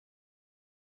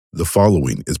The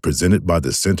following is presented by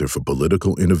the Center for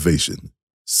Political Innovation,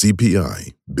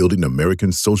 CPI, Building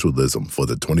American Socialism for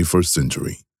the 21st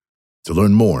Century. To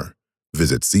learn more,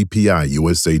 visit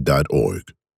cpiusa.org.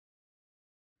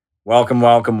 Welcome,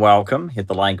 welcome, welcome. Hit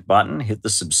the like button, hit the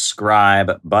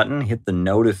subscribe button, hit the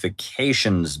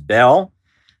notifications bell.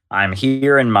 I'm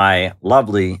here in my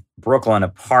lovely Brooklyn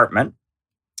apartment,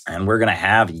 and we're going to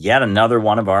have yet another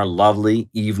one of our lovely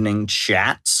evening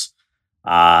chats.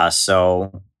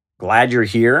 So glad you're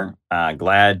here.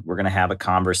 Glad we're going to have a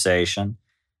conversation.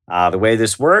 The way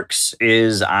this works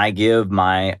is I give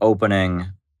my opening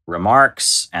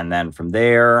remarks, and then from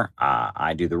there,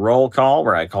 I do the roll call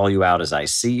where I call you out as I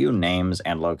see you, names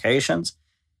and locations.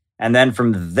 And then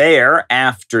from there,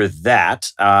 after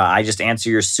that, I just answer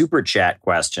your super chat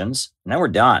questions, and then we're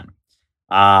done.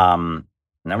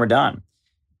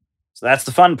 So that's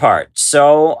the fun part.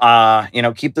 So,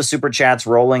 keep the super chats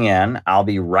rolling in. I'll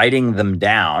be writing them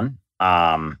down.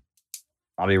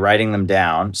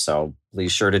 So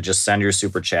please sure to just send your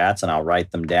super chats and I'll write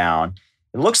them down.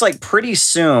 It looks like pretty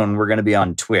soon we're going to be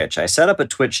on Twitch. I set up a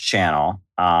Twitch channel.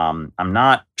 I'm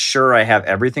not sure I have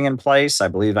everything in place. I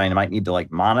believe I might need to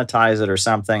monetize it or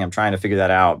something. I'm trying to figure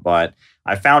that out. But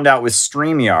I found out with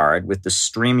StreamYard, with the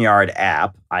StreamYard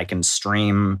app, I can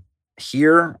stream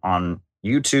here on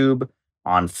YouTube,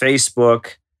 on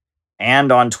Facebook,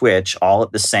 and on Twitch all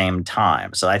at the same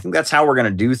time. So I think that's how we're going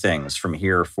to do things from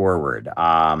here forward.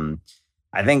 I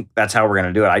think that's how we're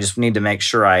going to do it. I just need to make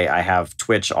sure I have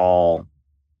Twitch all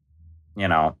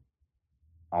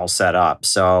set up.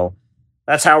 So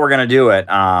that's how we're going to do it.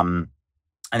 I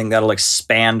think that'll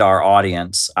expand our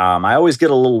audience. I always get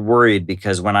a little worried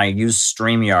because when I use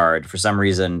StreamYard, for some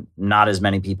reason, not as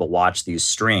many people watch these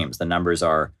streams. The numbers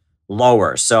are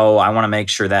lower. So I want to make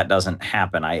sure that doesn't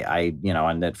happen.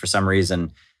 And that for some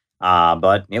reason,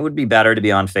 but it would be better to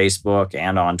be on Facebook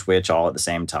and on Twitch all at the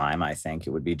same time. I think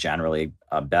it would be generally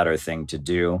a better thing to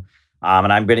do.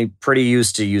 And I'm getting pretty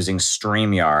used to using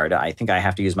StreamYard. I think I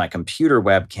have to use my computer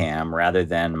webcam rather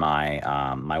than my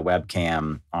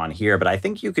webcam on here. But I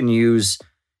think you can use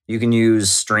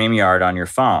StreamYard on your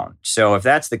phone. So if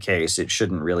that's the case, it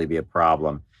shouldn't really be a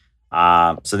problem.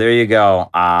 So there you go.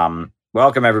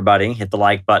 Welcome, everybody. Hit the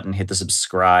like button, hit the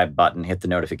subscribe button, hit the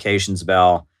notifications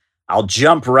bell. I'll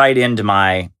jump right into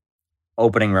my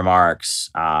opening remarks,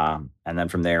 and then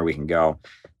from there we can go.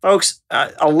 Folks,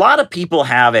 a lot of people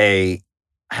have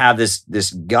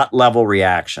this gut level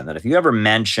reaction that if you ever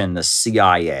mention the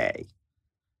CIA,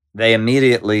 they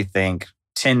immediately think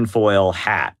tinfoil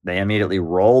hat. They immediately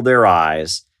roll their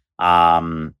eyes.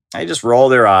 They just roll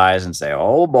their eyes and say,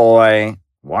 "Oh boy,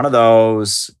 one of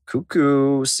those,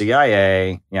 cuckoo,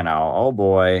 CIA, oh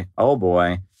boy,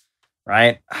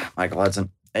 right?" Michael Hudson.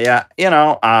 Yeah,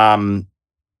 and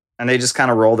they just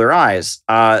kind of roll their eyes.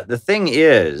 The thing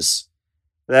is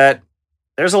that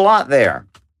there's a lot there.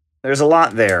 There's a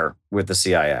lot there with the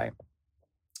CIA.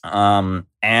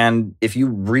 And if you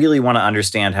really want to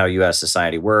understand how U.S.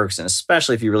 society works, and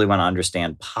especially if you really want to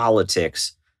understand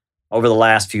politics over the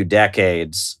last few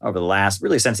decades,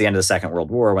 really since the end of the Second World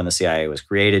War when the CIA was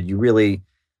created, you really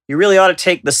ought to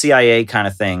take the CIA kind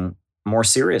of thing more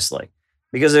seriously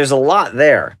because there's a lot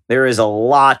there. There is a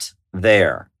lot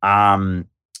there.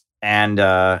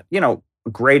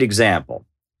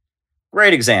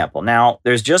 Great example. Now,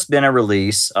 there's just been a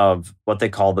release of what they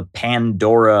call the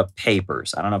Pandora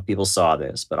Papers. I don't know if people saw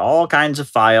this, but all kinds of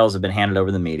files have been handed over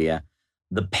to the media.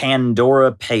 The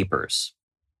Pandora Papers.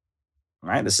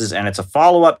 Right? It's a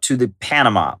follow-up to the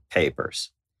Panama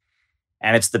Papers.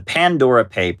 And it's the Pandora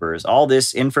Papers, all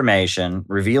this information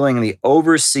revealing the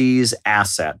overseas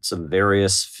assets of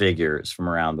various figures from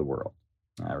around the world.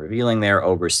 Revealing their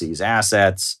overseas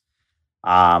assets.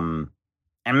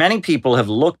 And many people have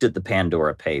looked at the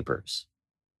Pandora Papers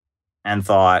and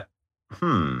thought,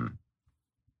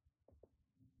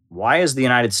 why is the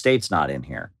United States not in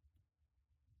here?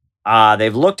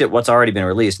 They've looked at what's already been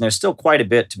released, and there's still quite a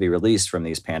bit to be released from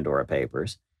these Pandora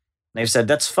Papers. They've said,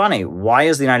 that's funny. Why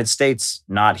is the United States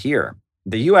not here?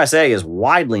 The USA is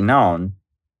widely known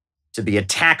to be a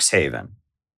tax haven.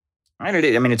 Right?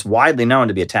 It's widely known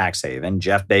to be a tax haven.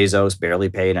 Jeff Bezos barely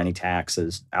paid any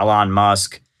taxes. Elon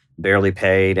Musk barely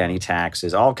paid any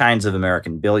taxes. All kinds of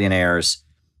American billionaires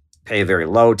pay very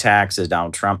low taxes.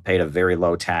 Donald Trump paid a very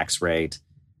low tax rate.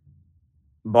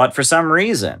 But for some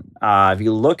reason, if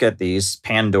you look at these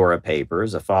Pandora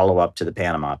Papers, a follow-up to the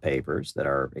Panama Papers that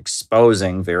are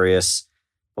exposing various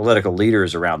political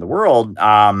leaders around the world,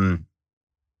 the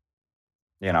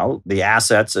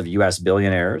assets of U.S.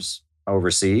 billionaires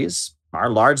overseas are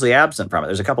largely absent from it.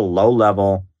 There's a couple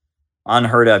low-level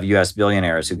unheard of U.S.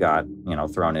 billionaires who got,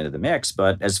 thrown into the mix.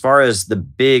 But as far as the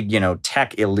big,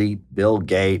 tech elite, Bill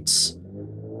Gates,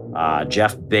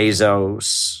 Jeff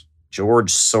Bezos,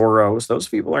 George Soros, those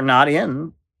people are not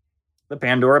in the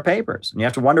Pandora Papers. And you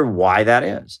have to wonder why that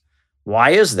is.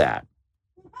 Why is that?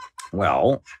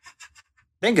 Well,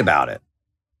 think about it.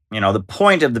 The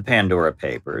point of the Pandora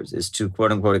Papers is to,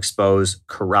 quote unquote, expose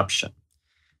corruption.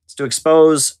 It's to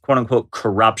expose, quote unquote,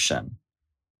 corruption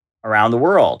around the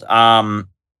world. And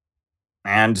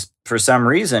for some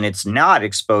reason, it's not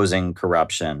exposing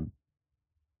corruption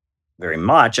very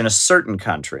much in a certain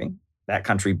country, that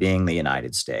country being the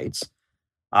United States.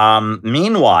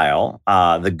 Meanwhile,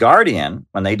 The Guardian,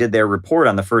 when they did their report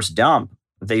on the first dump,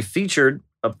 they featured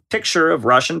a picture of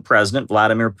Russian President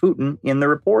Vladimir Putin in the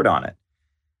report on it.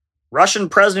 Russian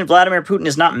President Vladimir Putin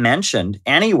is not mentioned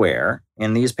anywhere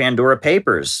in these Pandora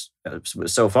Papers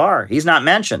so far. He's not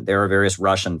mentioned. There are various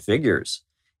Russian figures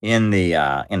in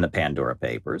the Pandora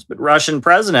Papers, but Russian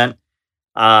President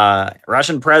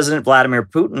Vladimir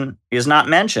Putin is not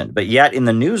mentioned. But yet, in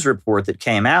the news report that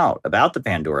came out about the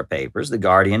Pandora Papers, The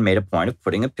Guardian made a point of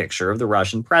putting a picture of the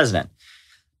Russian president.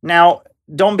 Now,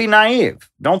 don't be naive.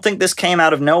 Don't think this came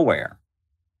out of nowhere.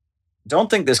 Don't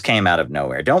be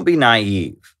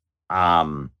naive.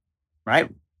 Right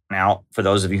now, for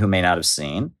those of you who may not have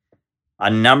seen, a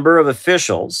number of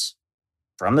officials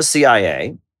from the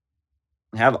CIA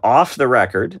have off the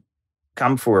record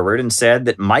come forward and said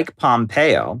that Mike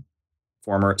Pompeo,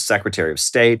 former Secretary of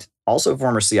State, also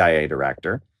former CIA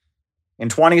director, in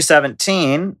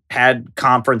 2017 had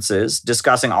conferences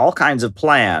discussing all kinds of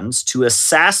plans to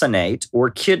assassinate or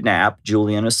kidnap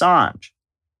Julian Assange.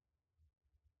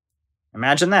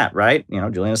 Imagine that, right?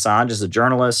 Julian Assange is a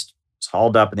journalist, was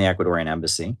hauled up in the Ecuadorian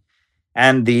embassy,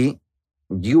 and the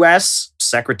U.S.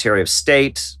 Secretary of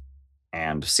State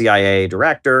and CIA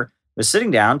director was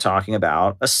sitting down talking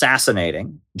about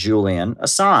assassinating Julian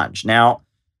Assange. Now,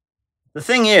 the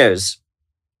thing is,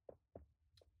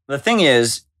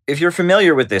 if you're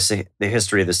familiar with the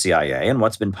history of the CIA and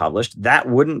what's been published, that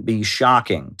wouldn't be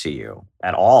shocking to you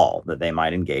at all that they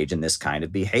might engage in this kind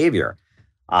of behavior.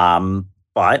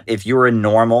 But if you're a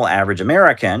normal, average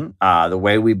American, the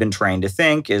way we've been trained to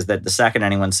think is that the second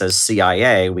anyone says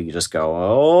CIA, we just go,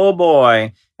 oh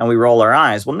boy, and we roll our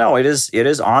eyes. Well, no, it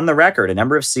is on the record. A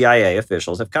number of CIA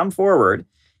officials have come forward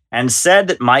and said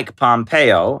that Mike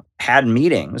Pompeo had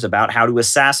meetings about how to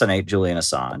assassinate Julian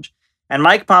Assange. And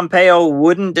Mike Pompeo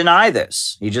wouldn't deny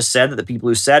this. He just said that the people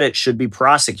who said it should be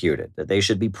prosecuted, that they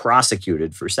should be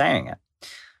prosecuted for saying it.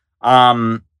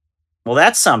 Well,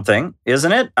 that's something,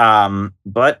 isn't it?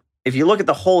 But if you look at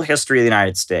the whole history of the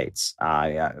United States,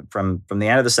 from the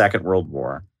end of the Second World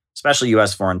War, especially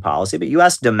U.S. foreign policy, but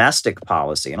U.S. domestic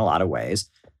policy in a lot of ways,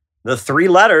 the three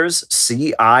letters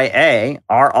CIA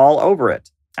are all over it.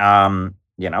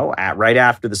 Right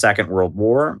after the Second World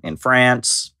War, in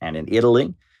France and in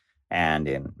Italy and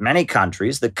in many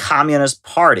countries, the Communist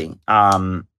Party,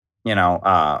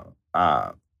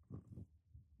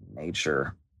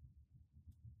 Nature,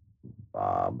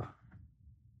 Bob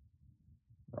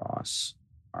Ross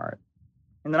Art.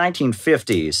 In the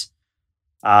 1950s,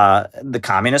 the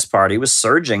Communist Party was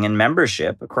surging in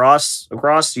membership across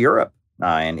Europe,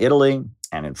 in Italy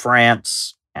and in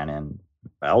France and in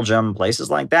Belgium, places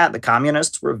like that. The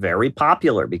communists were very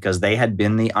popular because they had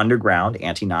been the underground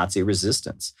anti-Nazi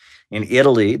resistance. In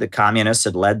Italy, the communists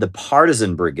had led the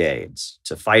partisan brigades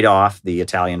to fight off the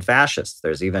Italian fascists.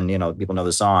 There's even, people know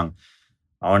the song,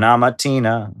 Una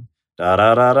mattina, da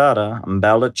da da da da,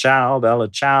 bella ciao, bella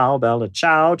ciao, bella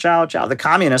ciao, ciao, ciao. The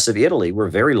communists of Italy were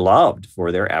very loved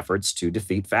for their efforts to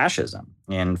defeat fascism.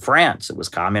 In France, it was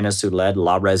communists who led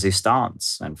La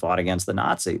Resistance and fought against the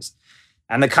Nazis.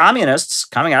 And the communists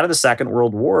coming out of the Second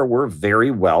World War were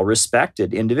very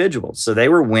well-respected individuals. So they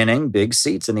were winning big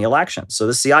seats in the elections. So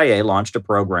the CIA launched a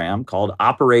program called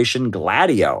Operation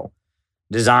Gladio,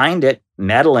 designed at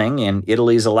meddling in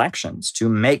Italy's elections to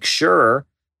make sure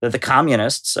that the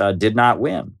communists did not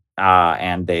win.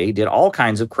 And they did all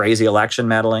kinds of crazy election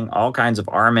meddling, all kinds of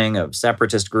arming of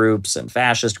separatist groups and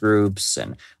fascist groups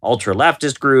and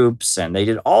ultra-leftist groups. And they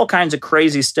did all kinds of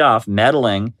crazy stuff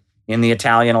meddling in the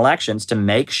Italian elections to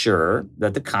make sure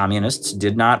that the communists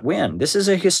did not win. This is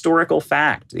a historical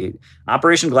fact. The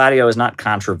Operation Gladio is not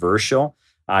controversial.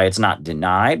 It's not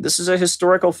denied. This is a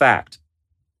historical fact.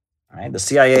 All right? The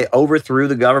CIA overthrew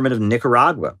the government of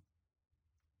Nicaragua.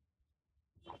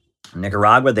 In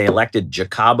Nicaragua, they elected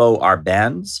Jacobo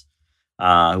Arbenz,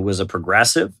 who was a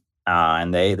progressive,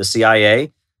 and the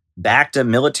CIA backed a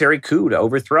military coup to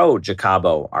overthrow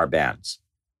Jacobo Arbenz.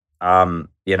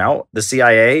 The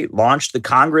CIA launched the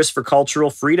Congress for Cultural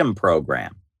Freedom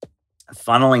program.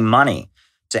 funneling money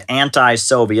to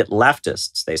anti-Soviet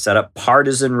leftists. They set up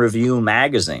Partisan Review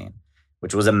magazine,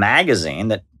 which was a magazine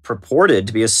that purported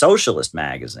to be a socialist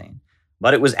magazine,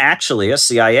 but it was actually a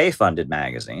CIA-funded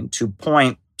magazine to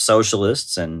point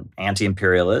socialists and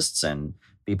anti-imperialists and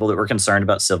people that were concerned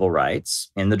about civil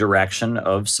rights in the direction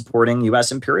of supporting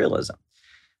U.S. imperialism.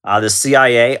 The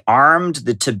CIA armed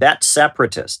the Tibet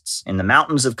separatists. In the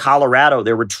mountains of Colorado,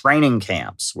 there were training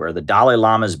camps where the Dalai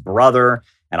Lama's brother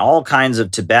and all kinds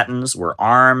of Tibetans were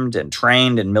armed and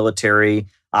trained in military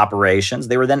operations.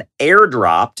 They were then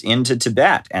airdropped into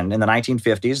Tibet. And in the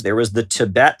 1950s, there was the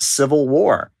Tibet Civil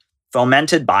War,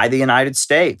 fomented by the United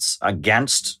States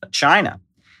against China.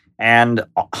 And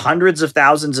hundreds of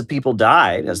thousands of people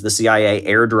died as the CIA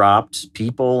airdropped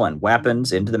people and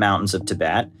weapons into the mountains of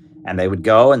Tibet. And they would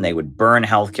go and they would burn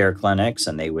healthcare clinics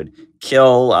and they would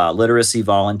kill literacy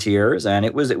volunteers. And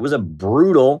it was a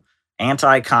brutal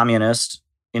anti-communist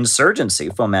insurgency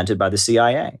fomented by the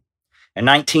CIA. In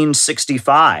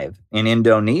 1965, in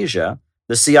Indonesia,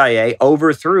 the CIA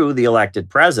overthrew the elected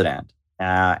president.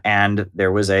 And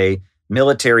there was a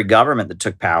military government that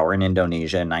took power in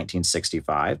Indonesia in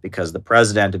 1965 because the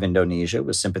president of Indonesia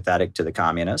was sympathetic to the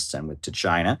communists and to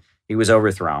China. He was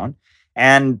overthrown.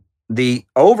 And the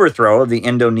overthrow of the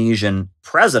Indonesian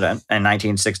president in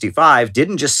 1965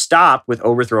 didn't just stop with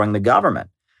overthrowing the government.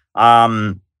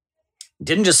 After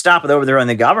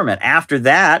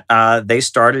that, they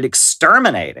started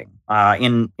exterminating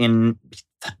in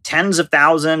tens of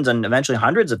thousands and eventually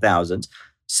hundreds of thousands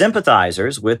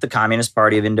sympathizers with the Communist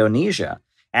Party of Indonesia.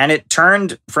 And it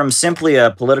turned from simply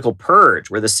a political purge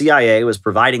where the CIA was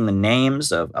providing the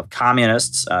names of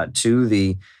communists to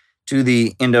the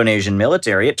Indonesian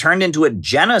military. It turned into a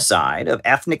genocide of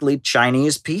ethnically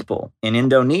Chinese people in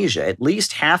Indonesia. At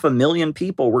least 500,000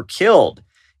 people were killed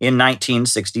in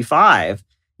 1965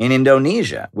 in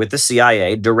Indonesia, with the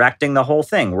CIA directing the whole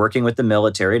thing, working with the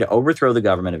military to overthrow the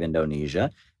government of Indonesia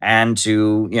and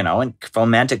to, and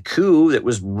foment a coup that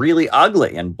was really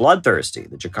ugly and bloodthirsty,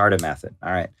 the Jakarta method.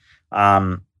 All right.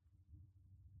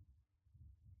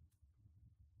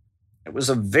 It was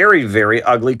a very, very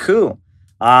ugly coup.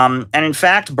 And in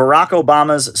fact, Barack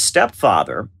Obama's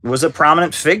stepfather was a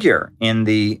prominent figure in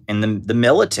the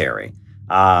military.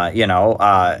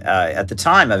 At the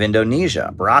time of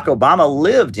Indonesia. Barack Obama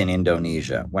lived in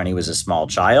Indonesia when he was a small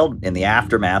child in the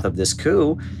aftermath of this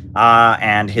coup.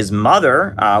 And his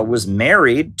mother was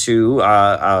married to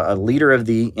a leader of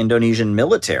the Indonesian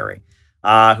military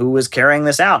who was carrying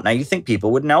this out. Now, you think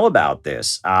people would know about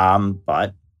this,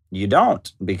 but you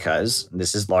don't, because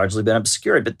this has largely been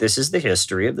obscured. But this is the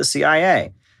history of the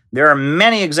CIA. There are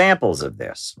many examples of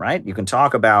this, right? You can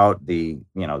talk about the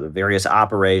various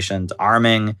operations,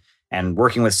 arming and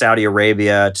working with Saudi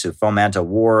Arabia to foment a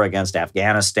war against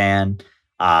Afghanistan.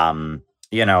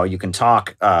 You can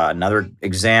talk, another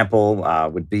example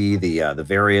would be the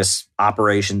various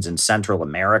operations in Central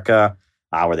America,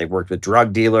 where they've worked with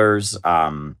drug dealers,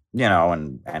 and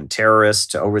terrorists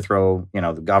to overthrow,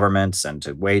 the governments and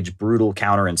to wage brutal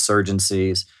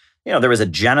counterinsurgencies. There was a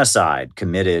genocide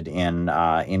committed in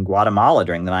Guatemala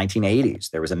during the 1980s.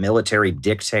 There was a military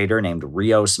dictator named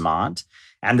Rios Montt,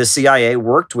 and the CIA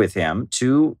worked with him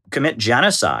to commit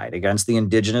genocide against the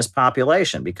indigenous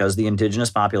population because the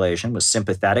indigenous population was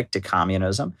sympathetic to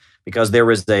communism, because there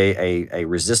was a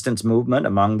resistance movement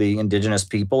among the indigenous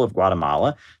people of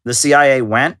Guatemala. The CIA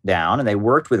went down and they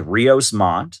worked with Rios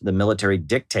Montt, the military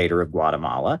dictator of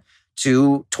Guatemala,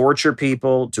 to torture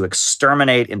people, to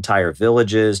exterminate entire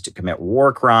villages, to commit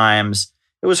war crimes.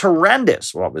 It was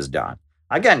horrendous what was done.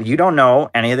 Again, you don't know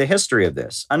any of the history of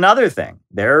this. Another thing,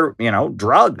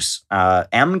 drugs,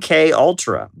 MK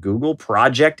Ultra, Google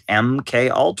Project MK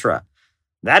Ultra.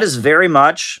 That is very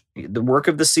much the work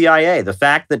of the CIA. The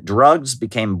fact that drugs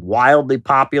became wildly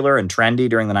popular and trendy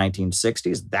during the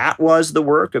 1960s, that was the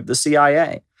work of the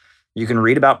CIA. You can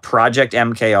read about Project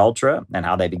MK Ultra and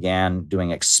how they began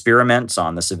doing experiments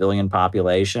on the civilian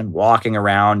population, walking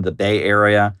around the Bay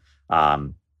Area,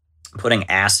 putting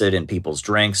acid in people's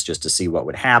drinks just to see what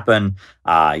would happen.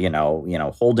 Going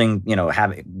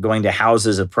to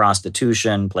houses of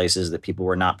prostitution, places that people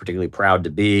were not particularly proud to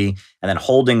be, and then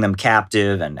holding them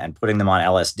captive and putting them on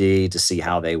LSD to see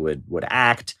how they would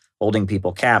act, holding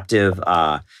people captive.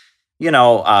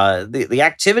 The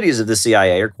activities of the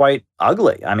CIA are quite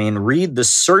ugly. I mean, read The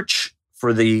Search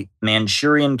for the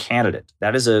Manchurian Candidate.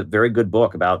 That is a very good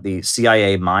book about the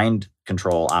CIA mind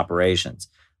control operations.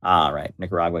 Right,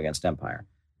 Nicaragua against Empire.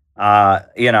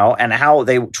 And how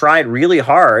they tried really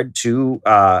hard to,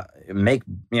 make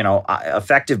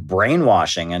effective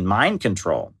brainwashing and mind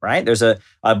control. Right? There's a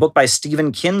book by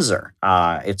Stephen Kinzer.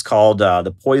 It's called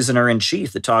 "The Poisoner in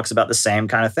Chief" that talks about the same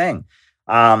kind of thing.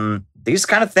 These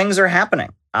kind of things are happening,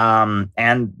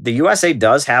 and the USA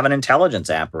does have an intelligence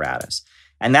apparatus.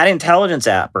 And that intelligence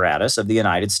apparatus of the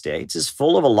United States is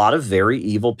full of a lot of very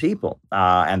evil people.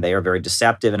 And they are very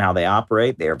deceptive in how they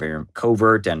operate. They are very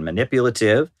covert and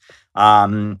manipulative.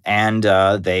 And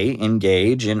they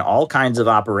engage in all kinds of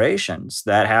operations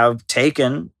that have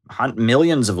taken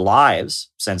millions of lives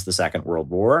since the Second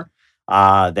World War.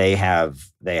 They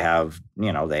have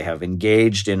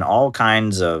engaged in all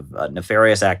kinds of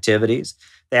nefarious activities.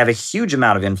 They have a huge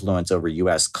amount of influence over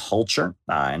U.S. culture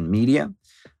and media.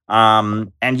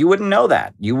 And you wouldn't know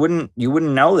that. You wouldn't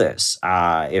know this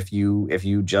if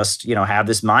you just have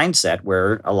this mindset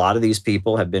where a lot of these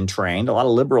people have been trained. A lot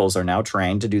of liberals are now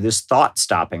trained to do this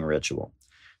thought-stopping ritual.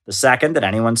 The second that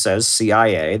anyone says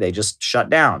CIA, they just shut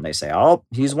down. They say, "Oh,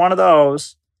 he's one of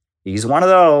those. He's one of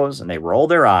those," and they roll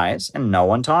their eyes, and no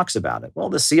one talks about it. Well,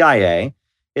 the CIA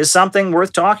is something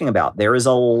worth talking about. There is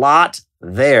a lot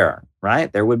there,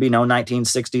 right? There would be no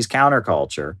 1960s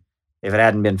counterculture if it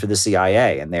hadn't been for the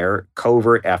CIA and their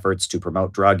covert efforts to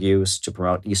promote drug use, to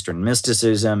promote Eastern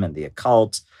mysticism and the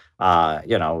occult,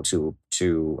 to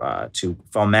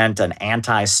foment an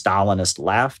anti-Stalinist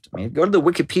left. I mean, go to the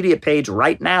Wikipedia page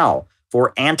right now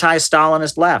for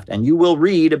anti-Stalinist left, and you will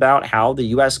read about how the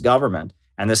U.S. government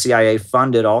and the CIA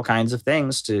funded all kinds of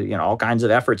things all kinds of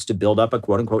efforts to build up a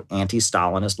quote-unquote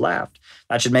anti-Stalinist left.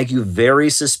 That should make you very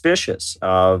suspicious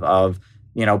of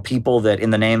people that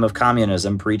in the name of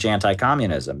communism preach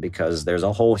anti-communism, because there's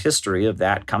a whole history of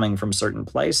that coming from certain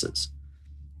places.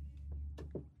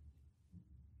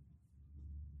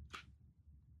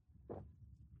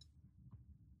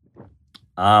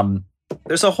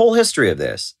 There's a whole history of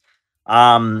this.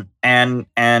 And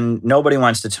nobody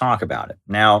wants to talk about it.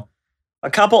 Now, a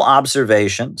couple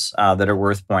observations that are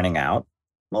worth pointing out.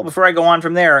 Well, before I go on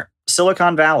from there,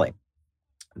 Silicon Valley.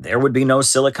 There would be no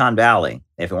Silicon Valley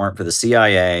if it weren't for the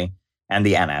CIA and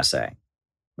the NSA,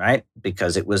 right?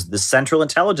 Because it was the Central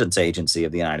Intelligence Agency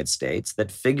of the United States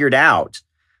that figured out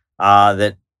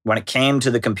that when it came to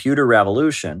the computer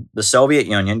revolution, the Soviet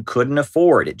Union couldn't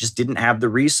afford, it just didn't have the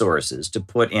resources to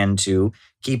put into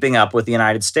keeping up with the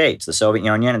United States. The Soviet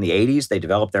Union in the 80s, they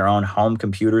developed their own home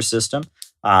computer system.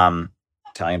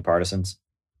 Italian partisans.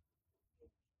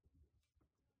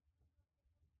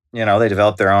 They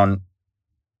developed their own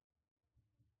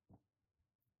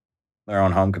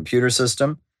home computer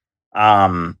system.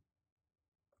 They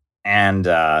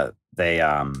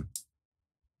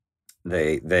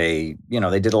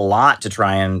did a lot to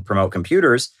try and promote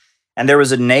computers. And there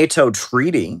was a NATO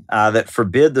treaty that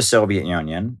forbid the Soviet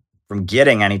Union from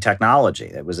getting any technology.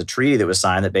 It was a treaty that was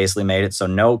signed that basically made it so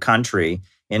no country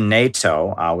in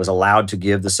NATO was allowed to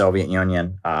give the Soviet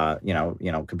Union,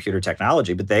 computer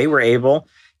technology. But they were able,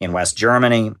 in West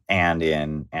Germany and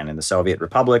in the Soviet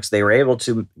republics, they were able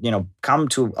to, come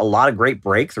to a lot of great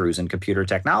breakthroughs in computer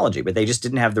technology. But they just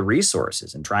didn't have the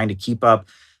resources. And trying to keep up,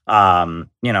 with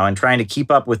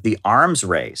the arms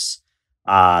race.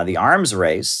 They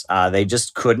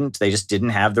just couldn't. They just didn't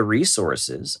have the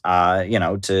resources,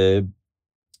 to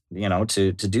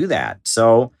do that.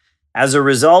 So, as a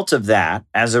result of that,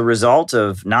 as a result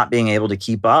of not being able to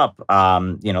keep up,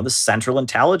 the Central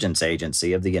Intelligence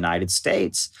Agency of the United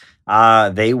States,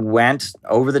 they went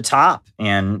over the top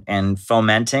in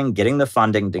fomenting, getting the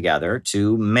funding together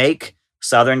to make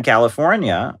Southern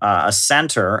California a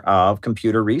center of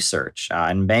computer research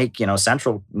and make,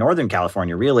 Northern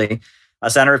California really a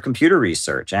center of computer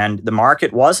research. And the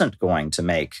market wasn't going to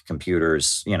make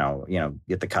computers,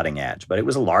 get the cutting edge, but it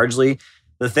was largely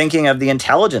the thinking of the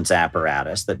intelligence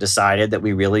apparatus that decided that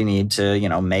we really need to,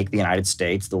 make the United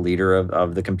States the leader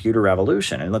of the computer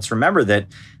revolution. And let's remember that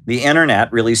the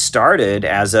internet really started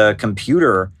as a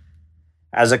computer,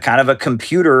 the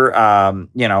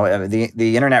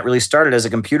internet really started as a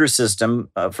computer system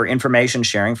for information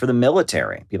sharing for the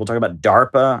military. People talk about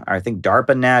DARPA, or I think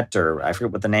DARPANet, or I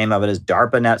forget what the name of it is,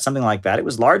 DARPANet, something like that. It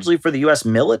was largely for the U.S.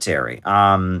 military,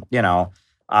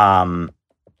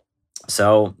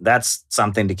 So that's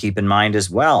something to keep in mind as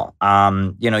well.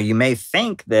 You may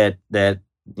think that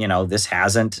this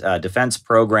hasn't defense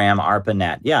program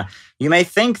ARPANET. Yeah, you may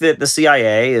think that the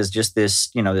CIA is just this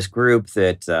this group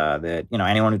that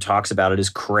anyone who talks about it is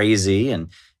crazy and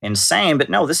insane. But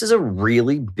no, this is a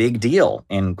really big deal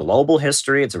in global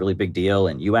history. It's a really big deal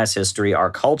in U.S. history.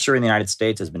 Our culture in the United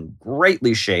States has been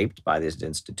greatly shaped by this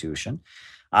institution.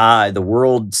 The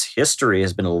world's history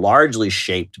has been largely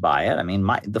shaped by it. I mean,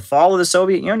 the fall of the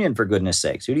Soviet Union, for goodness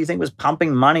sakes. Who do you think was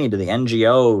pumping money to the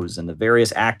NGOs and the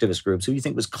various activist groups? Who do you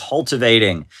think was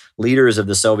cultivating leaders of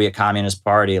the Soviet Communist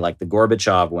Party like the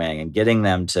Gorbachev wing and getting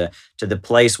them to the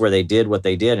place where they did what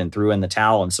they did and threw in the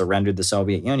towel and surrendered the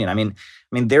Soviet Union? I mean,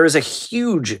 there is a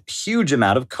huge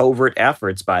amount of covert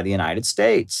efforts by the United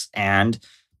States. And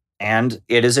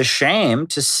it is a shame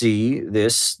to see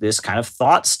this kind of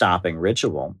thought-stopping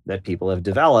ritual that people have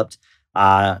developed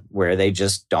where they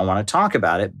just don't want to talk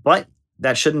about it. But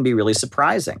that shouldn't be really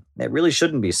surprising. It really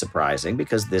shouldn't be surprising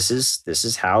because this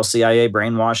is how CIA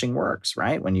brainwashing works,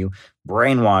 right? When you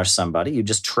brainwash somebody, you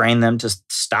just train them to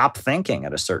stop thinking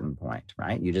at a certain point,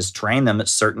 right? You just train them that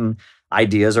certain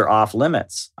ideas are off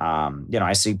limits.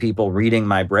 I see people reading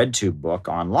my BreadTube book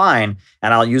online,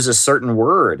 and I'll use a certain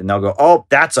word, and they'll go, "Oh,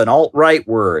 that's an alt-right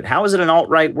word. How is it an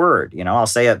alt-right word?" I'll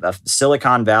say a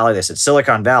Silicon Valley. They said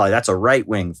Silicon Valley. That's a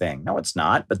right-wing thing. No, it's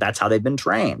not. But that's how they've been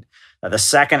trained. The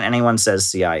second anyone says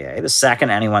CIA, the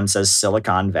second anyone says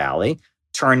Silicon Valley,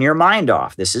 turn your mind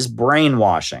off. This is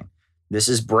brainwashing. This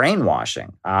is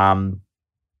brainwashing.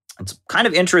 It's kind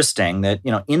of interesting that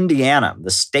Indiana,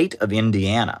 the state of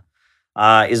Indiana,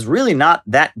 is really not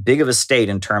that big of a state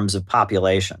in terms of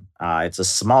population. It's a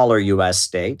smaller U.S.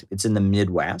 state. It's in the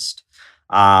Midwest.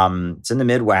 It's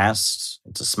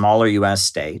a smaller U.S.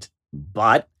 state,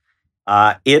 but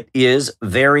it is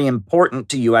very important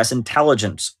to U.S.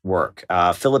 intelligence work.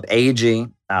 Philip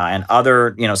Agee and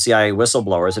other CIA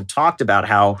whistleblowers have talked about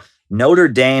how Notre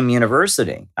Dame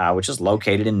University, which is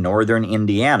located in northern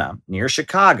Indiana, near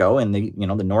Chicago, in the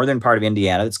northern part of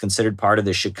Indiana, that's considered part of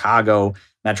the Chicago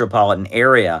metropolitan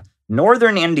area.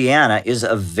 Northern Indiana is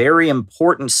a very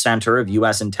important center of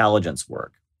U.S. intelligence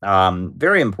work.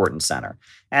 Very important center.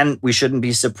 And we shouldn't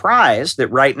be surprised that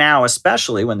right now,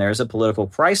 especially when there's a political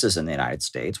crisis in the United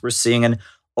States, we're seeing an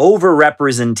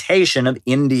overrepresentation of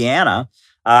Indiana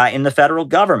in the federal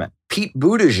government. Pete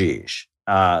Buttigieg,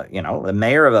 the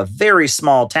mayor of a very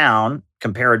small town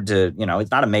compared to,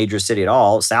 it's not a major city at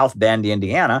all, South Bend,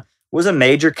 Indiana, was a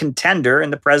major contender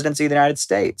in the presidency of the United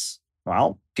States.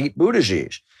 Well, Pete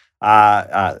Buttigieg.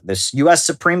 This U.S.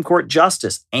 Supreme Court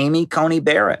Justice, Amy Coney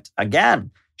Barrett.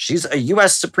 Again, she's a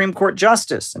U.S. Supreme Court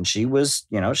Justice, and she was,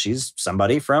 she's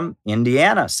somebody from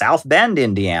Indiana, South Bend,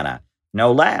 Indiana,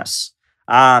 no less.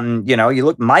 You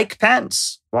look, Mike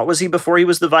Pence. What was he before he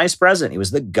was the vice president? He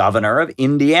was the governor of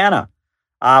Indiana.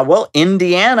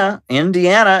 Indiana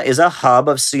is a hub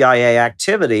of CIA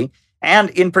activity, and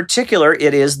in particular,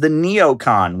 it is the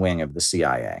neocon wing of the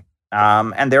CIA.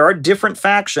 And there are different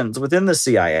factions within the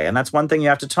CIA, and that's one thing you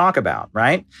have to talk about,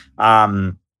 right?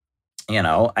 And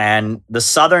the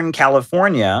Southern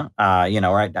California,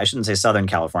 right? I shouldn't say Southern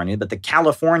California, but the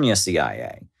California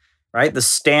CIA, right? The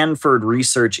Stanford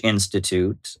Research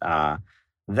Institute,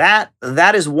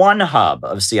 that is one hub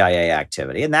of CIA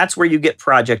activity, and that's where you get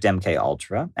Project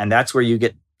MKUltra, and that's where you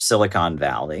get Silicon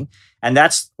Valley, and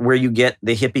that's where you get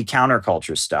the hippie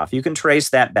counterculture stuff. You can trace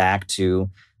that back to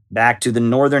the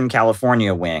Northern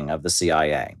California wing of the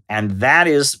CIA. And that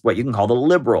is what you can call the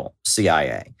liberal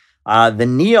CIA. The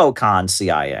neocon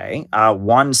CIA,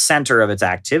 one center of its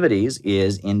activities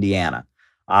is Indiana.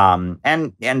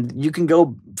 And you can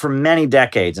go for many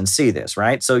decades and see this,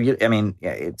 right? So if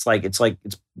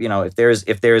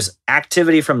there's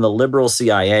activity from the liberal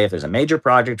CIA, if there's a major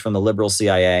project from the liberal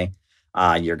CIA,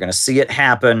 you're going to see it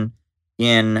happen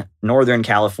in Northern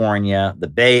California, the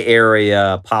Bay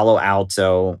Area, Palo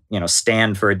Alto,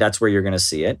 Stanford. That's where you're going to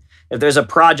see it. If there's a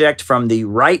project from the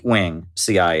right-wing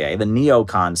CIA, the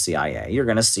neocon CIA, you're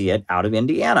going to see it out of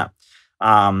Indiana.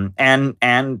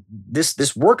 And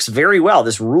this works very well.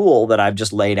 This rule that I've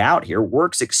just laid out here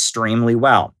works extremely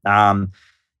well.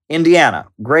 Indiana,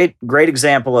 great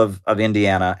example of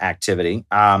Indiana activity.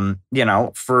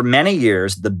 For many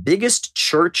years, the biggest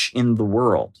church in the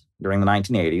world during the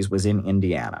 1980s was in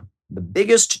Indiana. The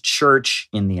biggest church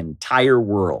in the entire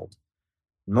world.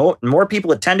 More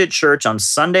people attended church on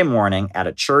Sunday morning at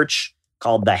a church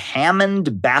called the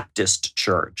Hammond Baptist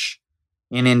Church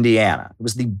in Indiana. It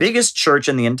was the biggest church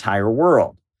in the entire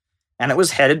world. And it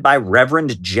was headed by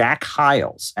Reverend Jack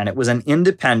Hyles. And it was an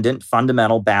independent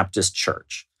fundamental Baptist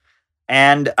church.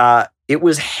 And it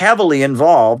was heavily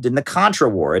involved in the Contra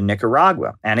War in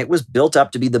Nicaragua. And it was built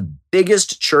up to be the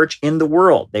biggest church in the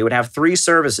world. They would have 3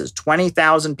 services,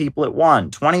 20,000 people at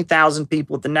one, 20,000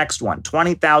 people at the next one,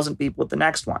 20,000 people at the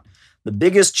next one. The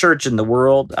biggest church in the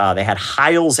world. They had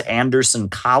Hyles Anderson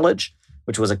College,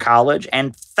 which was a college,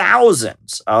 and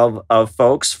thousands of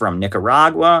folks from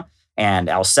Nicaragua, and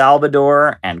El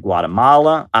Salvador and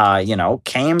Guatemala,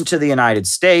 came to the United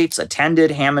States,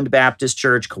 attended Hammond Baptist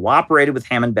Church, cooperated with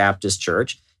Hammond Baptist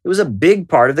Church. It was a big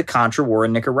part of the Contra War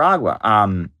in Nicaragua.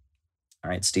 All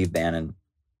right, Steve Bannon.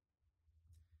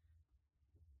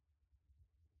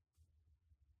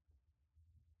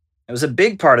 It was a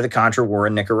big part of the Contra War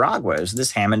in Nicaragua. It was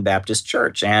this Hammond Baptist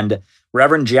Church. And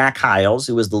Reverend Jack Hyles,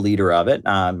 who was the leader of it,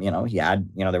 he had,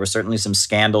 there were certainly some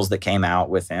scandals that came out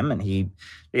with him. And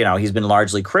he's been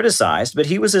largely criticized, but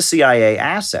he was a CIA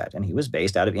asset and he was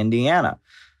based out of Indiana.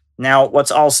 Now,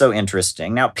 what's also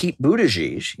interesting, Pete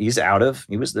Buttigieg,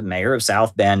 he was the mayor of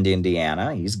South Bend,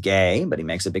 Indiana. He's gay, but he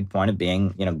makes a big point of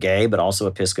being, gay, but also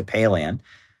Episcopalian.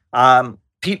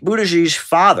 Pete Buttigieg's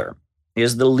father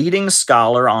is the leading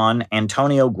scholar on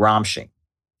Antonio Gramsci,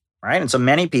 right? And so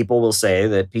many people will say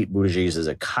that Pete Buttigieg is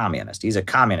a communist. He's a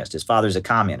communist. His father's a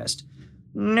communist.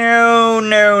 No.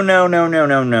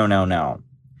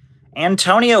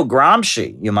 Antonio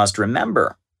Gramsci, you must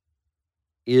remember,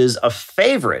 is a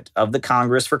favorite of the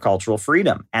Congress for Cultural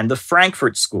Freedom and the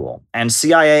Frankfurt School and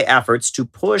CIA efforts to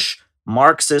push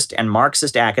Marxist and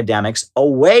Marxist academics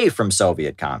away from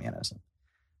Soviet communism.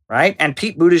 Right? And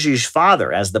Pete Buttigieg's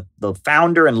father, as the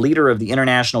founder and leader of the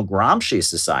International Gramsci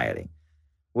Society,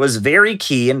 was very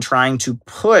key in trying to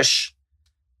push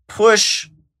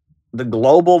the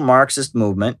global Marxist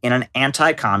movement in an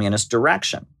anti-communist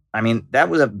direction. I mean, that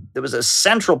was a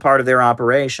central part of their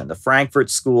operation. The Frankfurt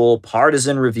School,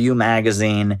 Partisan Review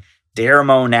magazine, Der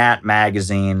Monat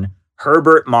magazine,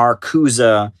 Herbert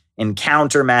Marcuse,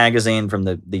 Encounter magazine from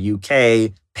the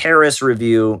UK, Paris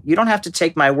Review. You don't have to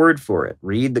take my word for it.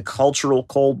 Read The Cultural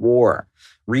Cold War.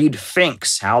 Read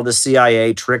Finks, How the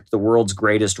CIA Tricked the World's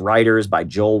Greatest Writers by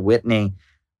Joel Whitney.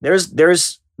 There's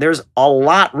a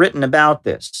lot written about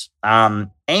this.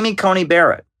 Amy Coney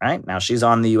Barrett, right? Now she's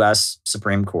on the U.S.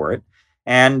 Supreme Court.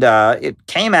 And it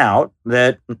came out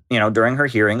that, during her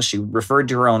hearings, she referred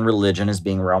to her own religion as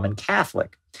being Roman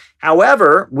Catholic.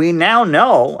 However, we now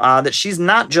know that she's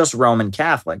not just Roman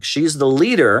Catholic. She's the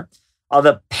leader of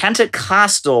a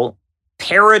Pentecostal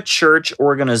parachurch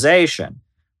organization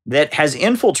that has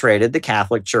infiltrated the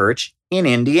Catholic Church in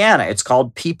Indiana. It's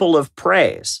called People of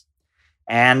Praise.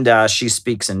 And she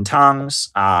speaks in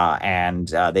tongues, and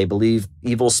they believe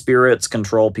evil spirits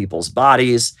control people's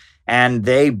bodies. And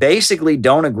they basically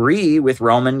don't agree with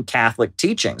Roman Catholic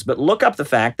teachings. But look up the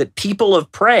fact that People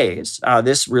of Praise,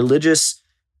 this religious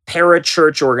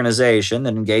parachurch organization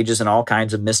that engages in all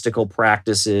kinds of mystical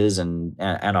practices and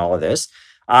all of this,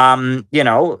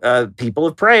 People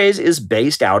of Praise is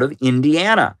based out of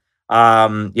Indiana.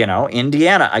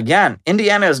 Indiana, again,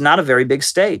 Indiana is not a very big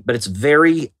state, but it's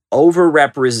very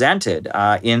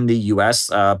overrepresented in the U.S.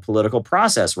 Political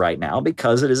process right now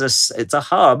because it's a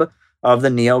hub of the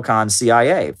neocon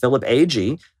CIA. Philip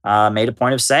Agee made a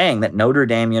point of saying that Notre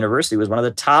Dame University was one of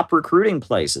the top recruiting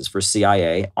places for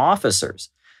CIA officers.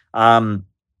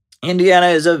 Indiana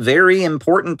is a very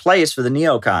important place for the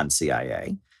neocon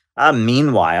CIA.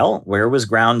 Meanwhile, where was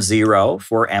ground zero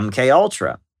for MK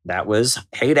Ultra? That was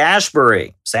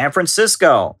Haight-Ashbury, San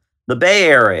Francisco, the Bay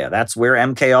Area. That's where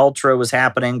MK Ultra was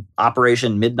happening.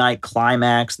 Operation Midnight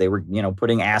Climax. They were,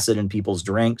 putting acid in people's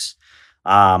drinks.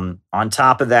 On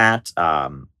top of that,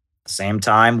 same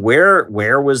time,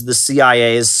 where was the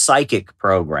CIA's psychic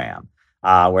program?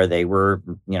 Where they were,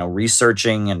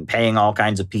 researching and paying all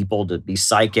kinds of people to be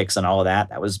psychics and all of that.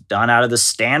 That was done out of the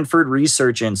Stanford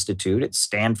Research Institute at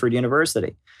Stanford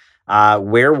University.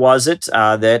 Where was it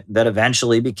that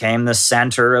eventually became the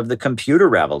center of the computer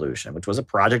revolution, which was a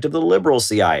project of the liberal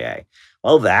CIA?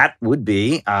 Well, that would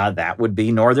be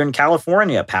Northern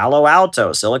California, Palo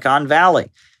Alto, Silicon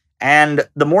Valley. And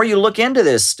the more you look into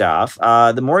this stuff,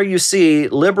 the more you see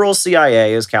liberal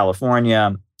CIA is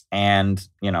California, and,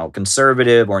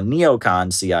 conservative or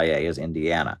neocon CIA is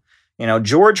Indiana.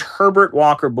 George Herbert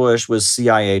Walker Bush was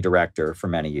CIA director for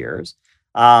many years.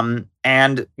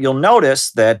 And you'll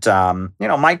notice that,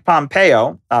 Mike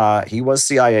Pompeo, he was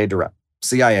CIA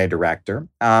director,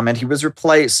 and he was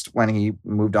replaced when he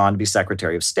moved on to be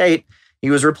Secretary of State.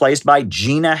 He was replaced by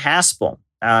Gina Haspel.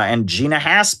 And Gina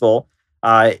Haspel,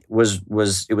 it was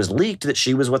leaked that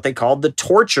she was what they called the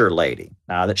torture lady,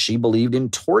 that she believed in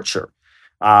torture.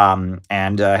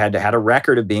 And had a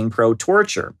record of being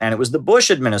pro-torture. And it was the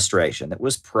Bush administration that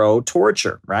was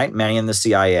pro-torture, right? Many in the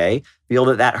CIA feel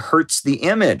that hurts the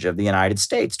image of the United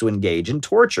States to engage in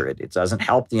torture. It doesn't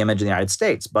help the image of the United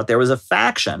States. But there was a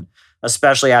faction,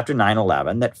 especially after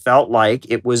 9/11, that felt like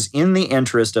it was in the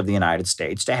interest of the United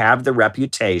States to have the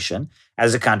reputation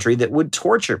as a country that would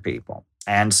torture people.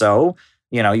 And so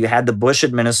You had the Bush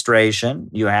administration,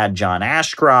 you had John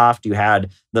Ashcroft, you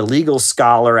had the legal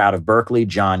scholar out of Berkeley,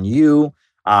 John Yoo,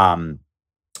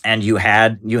 and you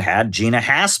had Gina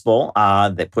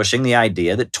Haspel that pushing the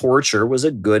idea that torture was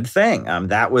a good thing.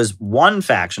 That was one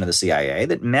faction of the CIA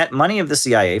that many of the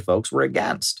CIA folks were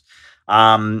against.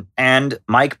 And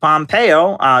Mike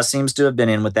Pompeo seems to have been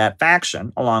in with that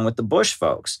faction, along with the Bush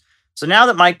folks. So now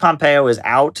that Mike Pompeo is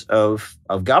out of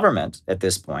government at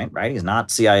this point, right? He's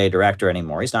not CIA director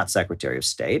anymore. He's not Secretary of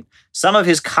State. Some of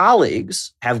his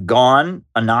colleagues have gone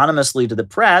anonymously to the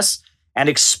press and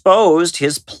exposed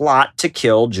his plot to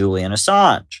kill Julian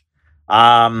Assange.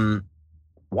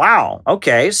 Wow.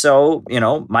 Okay. So,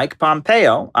 Mike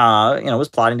Pompeo, was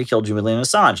plotting to kill Julian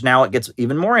Assange. Now it gets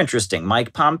even more interesting.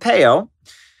 Mike Pompeo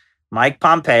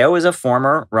is a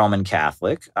former Roman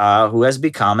Catholic who has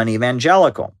become an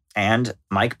evangelical. And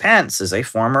Mike Pence is a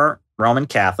former Roman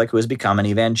Catholic who has become an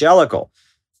evangelical.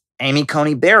 Amy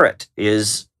Coney Barrett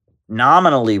is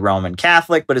nominally Roman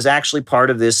Catholic, but is actually part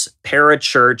of this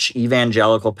parachurch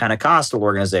evangelical Pentecostal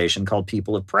organization called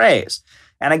People of Praise.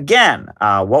 And again,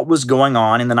 what was going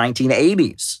on in the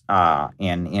 1980s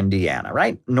in Indiana,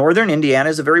 right? Northern Indiana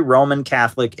is a very Roman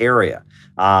Catholic area.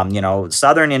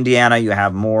 Southern Indiana, you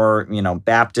have more,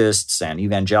 Baptists and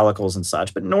evangelicals and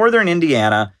such, but Northern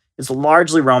Indiana is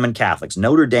largely Roman Catholics.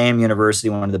 Notre Dame University,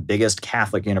 one of the biggest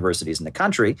Catholic universities in the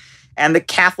country. And the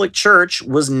Catholic Church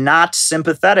was not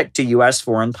sympathetic to U.S.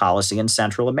 foreign policy in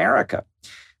Central America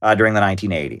during the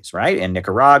 1980s, right? In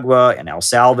Nicaragua and El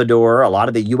Salvador, a lot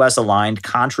of the U.S.-aligned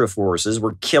Contra forces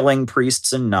were killing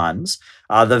priests and nuns.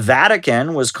 The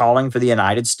Vatican was calling for the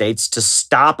United States to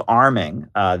stop arming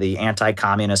the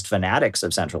anti-communist fanatics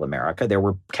of Central America. There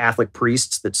were Catholic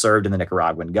priests that served in the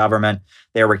Nicaraguan government.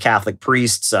 There were Catholic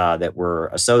priests that were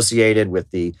associated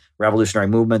with the revolutionary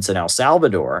movements in El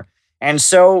Salvador. And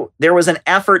so there was an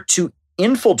effort to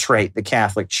infiltrate the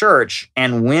Catholic Church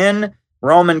and win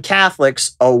Roman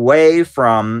Catholics away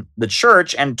from the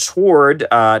church and toward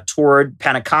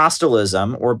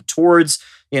Pentecostalism or towards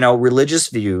religious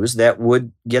views that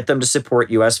would get them to support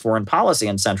U.S. foreign policy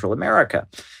in Central America.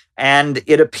 And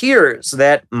it appears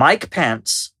that Mike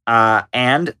Pence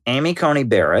and Amy Coney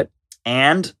Barrett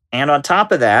and on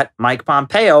top of that, Mike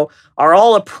Pompeo are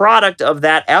all a product of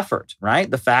that effort, right?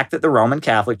 The fact that the Roman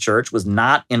Catholic Church was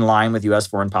not in line with U.S.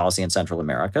 foreign policy in Central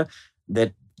America,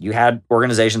 that you had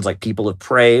organizations like People of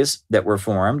Praise that were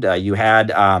formed. You had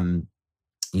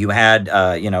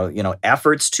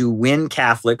efforts to win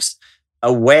Catholics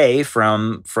away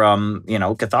from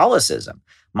Catholicism.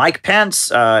 Mike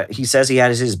Pence, he says he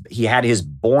had his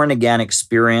born again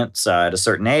experience at a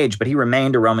certain age, but he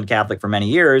remained a Roman Catholic for many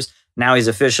years. Now he's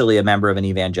officially a member of an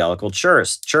evangelical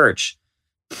church.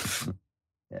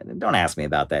 Don't ask me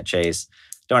about that, Chase.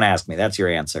 Don't ask me. That's your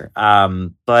answer.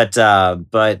 But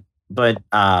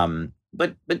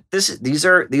these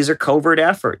are covert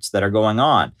efforts that are going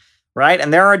on, right?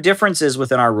 And there are differences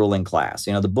within our ruling class.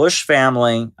 The Bush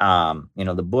family,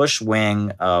 the Bush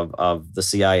wing of the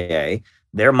CIA,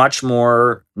 they're much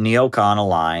more neocon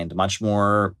aligned, much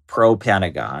more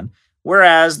pro-Pentagon.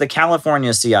 Whereas the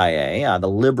California CIA, the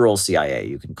liberal CIA,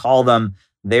 you can call them,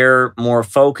 they're more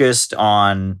focused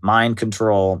on mind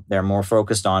control. They're more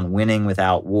focused on winning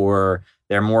without war.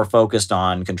 They're more focused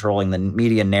on controlling the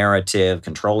media narrative,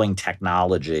 controlling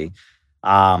technology.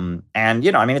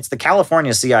 It's the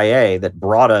California CIA that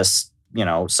brought us,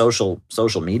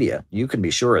 social media. You can be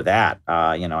sure of that.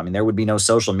 There would be no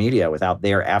social media without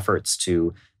their efforts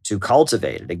to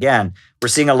cultivate it. Again, we're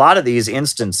seeing a lot of these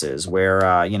instances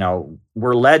where,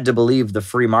 we're led to believe the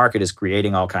free market is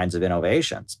creating all kinds of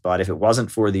innovations. But if it wasn't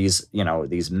for these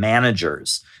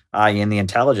managers in the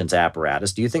intelligence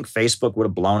apparatus, do you think Facebook would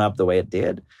have blown up the way it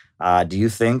did? Do you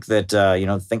think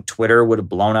that, think Twitter would have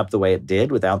blown up the way it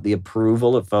did without the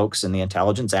approval of folks in the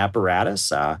intelligence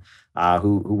apparatus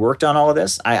who worked on all of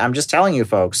this? I'm just telling you,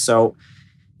 folks. So,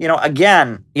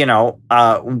 and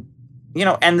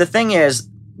the thing is,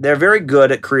 they're very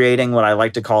good at creating what I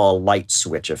like to call a light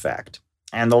switch effect.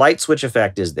 And the light switch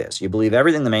effect is this. You believe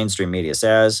everything the mainstream media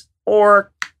says,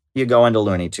 or you go into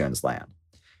Looney Tunes land.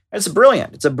 It's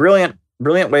brilliant. It's a brilliant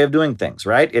way of doing things,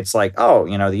 right? It's like,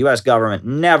 the U.S. government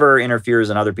never interferes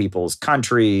in other people's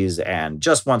countries and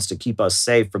just wants to keep us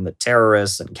safe from the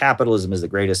terrorists, and capitalism is the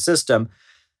greatest system.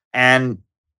 And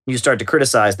you start to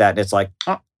criticize that, and it's like,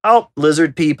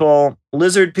 lizard people,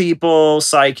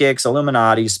 psychics,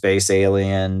 Illuminati, space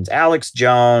aliens, Alex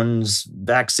Jones,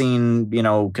 vaccine,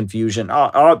 confusion.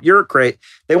 You're great.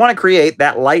 They want to create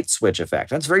that light switch effect.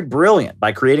 That's very brilliant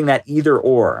by creating that either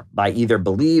or, by either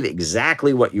believe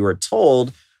exactly what you are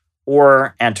told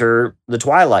or enter the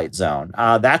twilight zone.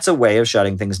 That's a way of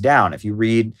shutting things down. If you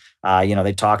read,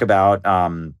 they talk about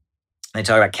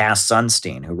Cass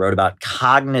Sunstein, who wrote about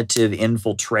cognitive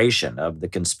infiltration of the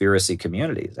conspiracy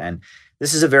communities. And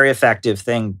this is a very effective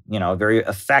thing, a very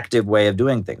effective way of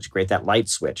doing things. You create that light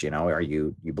switch, are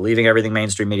you believing everything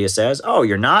mainstream media says? Oh,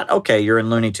 you're not? Okay, you're in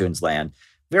Looney Tunes land.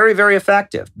 Very, very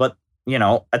effective. But,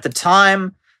 at the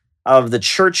time of the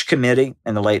Church Committee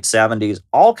in the late 70s,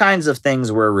 all kinds of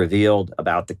things were revealed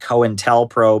about the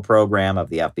COINTELPRO program of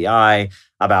the FBI,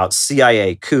 about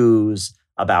CIA coups,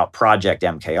 about Project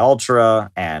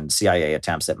MKUltra and CIA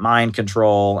attempts at mind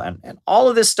control. And all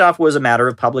of this stuff was a matter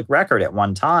of public record at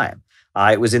one time.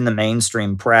 It was in the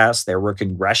mainstream press. There were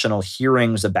congressional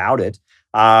hearings about it.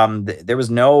 There was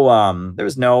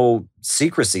no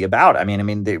secrecy about it. I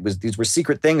mean, these were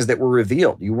secret things that were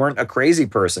revealed. You weren't a crazy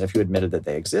person if you admitted that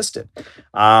they existed.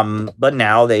 But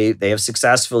now they have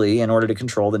successfully, in order to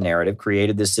control the narrative,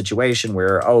 created this situation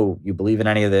where, oh, you believe in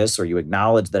any of this or you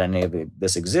acknowledge that any of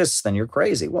this exists, then you're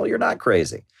crazy. Well, you're not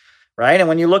crazy, right? And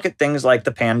when you look at things like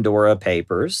the Pandora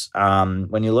Papers,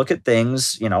 when you look at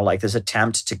things, like this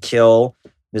attempt to kill,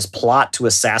 this plot to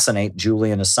assassinate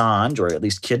Julian Assange, or at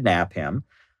least kidnap him,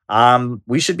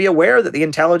 we should be aware that the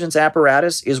intelligence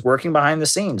apparatus is working behind the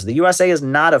scenes. The USA is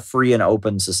not a free and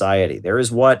open society. There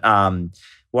is what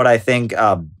I think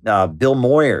Bill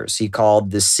Moyers, he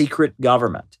called the secret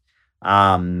government,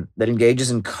 that engages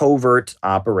in covert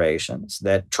operations,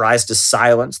 that tries to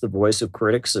silence the voice of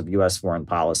critics of U.S. foreign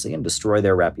policy and destroy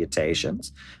their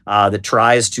reputations, that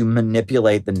tries to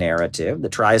manipulate the narrative,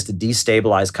 that tries to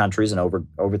destabilize countries and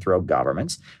overthrow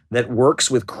governments, that works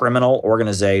with criminal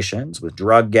organizations, with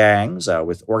drug gangs,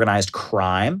 with organized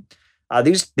crime.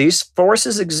 These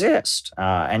forces exist,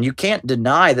 and you can't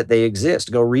deny that they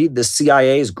exist. Go read the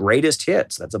CIA's Greatest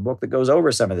Hits. That's a book that goes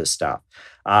over some of this stuff.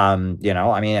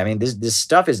 This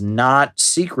stuff is not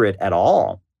secret at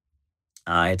all.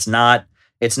 It's not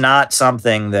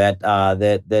something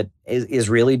that is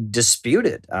really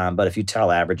disputed. But if you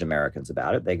tell average Americans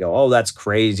about it, they go, "Oh, that's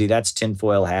crazy. That's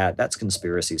tinfoil hat. That's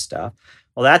conspiracy stuff."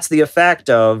 Well, that's the effect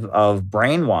of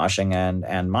brainwashing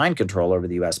and mind control over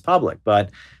the U.S. public. But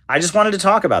I just wanted to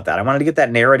talk about that. I wanted to get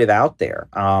that narrative out there.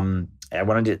 I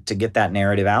wanted to get that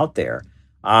narrative out there.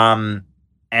 I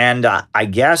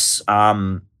guess,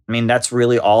 that's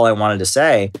really all I wanted to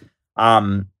say.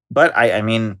 But I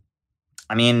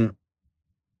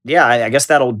guess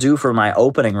that'll do for my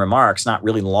opening remarks. Not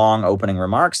really long opening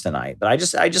remarks tonight, but I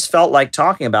just felt like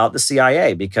talking about the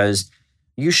CIA because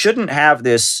you shouldn't have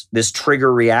this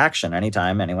trigger reaction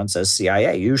anytime anyone says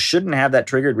CIA. You shouldn't have that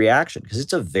triggered reaction because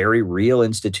it's a very real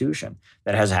institution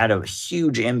that has had a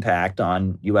huge impact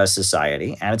on U.S.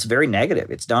 society, and it's very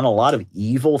negative. It's done a lot of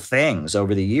evil things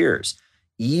over the years.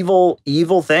 Evil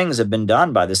things have been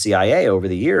done by the CIA over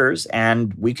the years,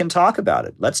 and we can talk about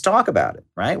it. Let's talk about it,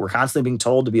 right? We're constantly being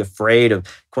told to be afraid of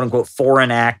quote-unquote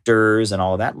foreign actors and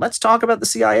all of that. Let's talk about the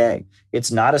CIA.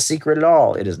 It's not a secret at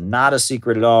all. It is not a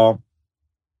secret at all.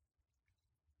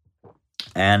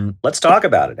 And let's talk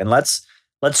about it. And let's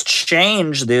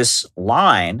change this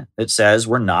line that says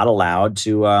we're not allowed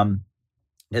to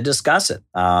discuss it.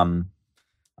 Why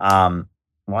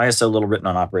is so little written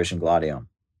on Operation Gladio?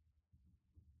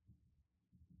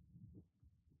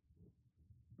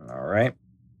 All right.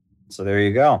 So there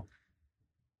you go.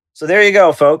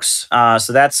 Folks.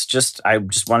 So that's I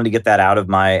just wanted to get that out of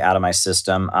my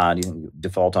system. You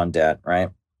default on debt, right?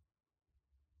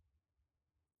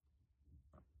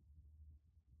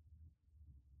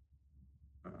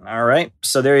 All right.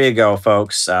 So there you go,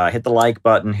 folks. Hit the like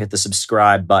button, hit the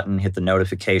subscribe button, hit the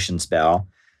notifications bell.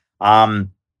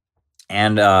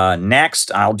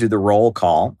 Next, I'll do the roll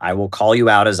call. I will call you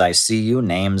out as I see you,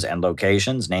 names and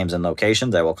locations.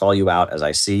 I will call you out as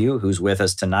I see you. Who's with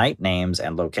us tonight? Names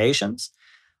and locations.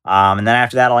 And then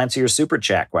after that, I'll answer your super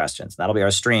chat questions. That'll be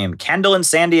our stream. Kendall in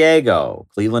San Diego,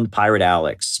 Cleveland Pirate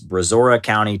Alex, Brazoria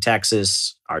County,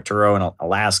 Texas, Arturo in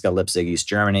Alaska, Leipzig, East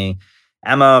Germany,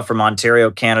 Emma from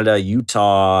Ontario, Canada,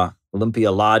 Utah,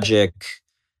 Olympia Logic,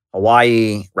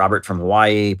 Hawaii, Robert from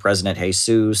Hawaii, President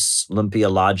Jesus, Olympia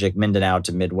Logic, Mindanao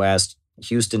to Midwest,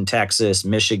 Houston, Texas,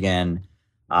 Michigan,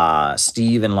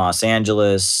 Steve in Los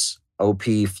Angeles, OP,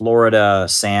 Florida,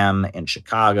 Sam in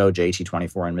Chicago,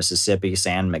 JT24 in Mississippi,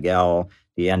 San Miguel,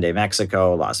 Allende,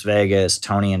 Mexico, Las Vegas,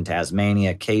 Tony in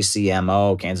Tasmania,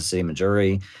 KCMO, Kansas City,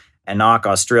 Missouri, Enoch,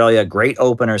 Australia. Great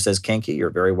opener, says Kinky. You're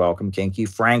very welcome, Kinky.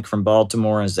 Frank from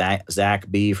Baltimore,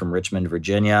 Zach B. from Richmond,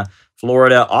 Virginia,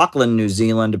 Florida, Auckland, New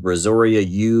Zealand, Brazoria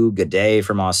U, G'day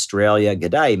from Australia.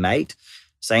 G'day, mate.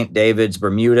 St. David's,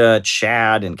 Bermuda,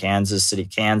 Chad in Kansas City,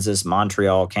 Kansas,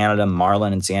 Montreal, Canada,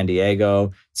 Marlon in San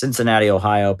Diego, Cincinnati,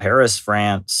 Ohio, Paris,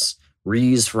 France,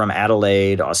 Rees from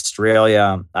Adelaide,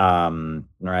 Australia,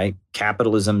 right?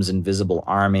 Capitalism's Invisible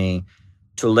Army,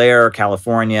 Tulare,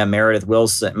 California, Meredith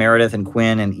and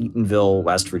Quinn in Eatonville,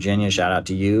 West Virginia. Shout out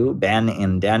to you. Ben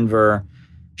in Denver,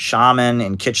 Shaman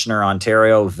in Kitchener,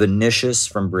 Ontario, Vinicius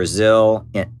from Brazil,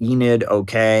 Enid,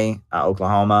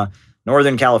 Oklahoma,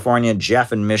 Northern California,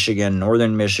 Jeff in Michigan,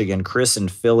 Northern Michigan, Chris in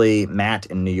Philly, Matt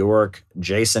in New York,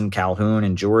 Jason Calhoun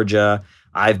in Georgia.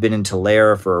 I've been in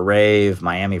Tulare for a rave,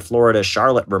 Miami, Florida,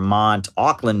 Charlotte, Vermont,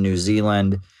 Auckland, New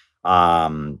Zealand.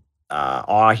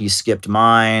 He skipped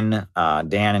mine.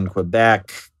 Dan in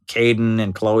Quebec, Caden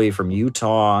and Chloe from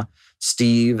Utah,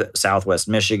 Steve, Southwest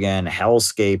Michigan,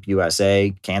 Hellscape,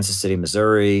 USA, Kansas City,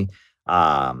 Missouri,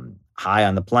 High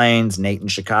on the Plains, Nate in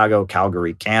Chicago,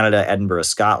 Calgary, Canada, Edinburgh,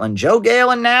 Scotland, Joe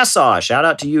Gale in Nassau. Shout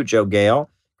out to you, Joe Gale.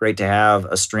 Great to have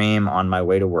a stream on my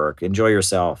way to work. Enjoy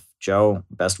yourself. Joe,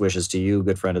 best wishes to you,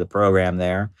 good friend of the program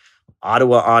there.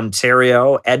 Ottawa,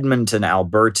 Ontario, Edmonton,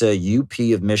 Alberta, UP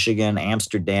of Michigan,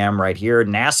 Amsterdam right here,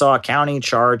 Nassau County,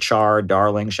 Char,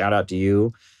 darling, shout out to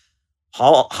you.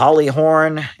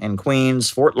 Hollyhorn in Queens,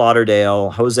 Fort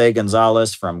Lauderdale, Jose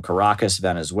Gonzalez from Caracas,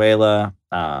 Venezuela,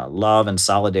 love and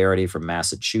solidarity from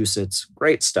Massachusetts.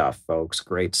 Great stuff, folks,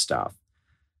 great stuff.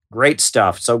 Great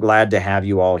stuff. So glad to have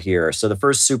you all here. So the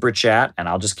first super chat, and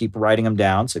I'll just keep writing them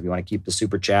down. So if you want to keep the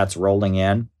super chats rolling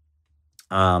in.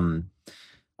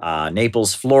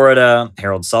 Naples, Florida,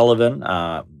 Harold Sullivan.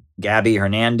 Gabby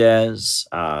Hernandez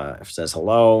says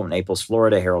hello. Naples,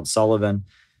 Florida, Harold Sullivan.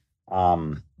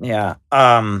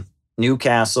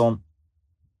 Newcastle.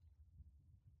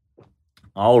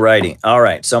 All righty. All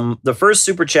right. So the first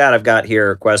super chat I've got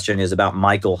here question is about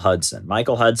Michael Hudson.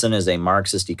 Michael Hudson is a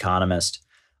Marxist economist.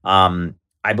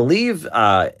 I believe,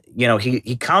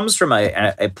 he comes from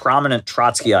a prominent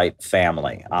Trotskyite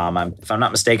family. If I'm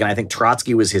not mistaken, I think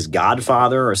Trotsky was his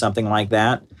godfather or something like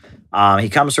that. He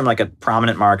comes from like a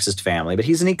prominent Marxist family, but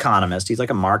he's an economist. He's like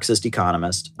a Marxist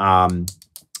economist.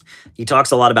 He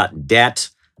talks a lot about debt.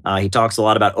 He talks a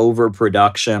lot about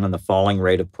overproduction and the falling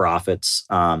rate of profits.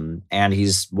 And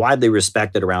he's widely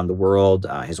respected around the world.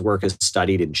 His work is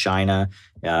studied in China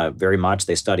very much.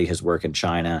 They study his work in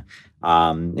China.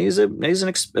 Cabo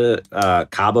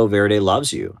Verde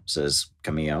loves you, says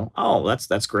Camillo. Oh,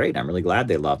 that's great. I'm really glad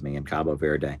they love me in Cabo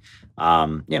Verde.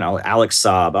 Alex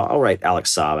Saab. I'll write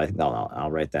Alex Saab. I think I'll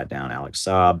write that down, Alex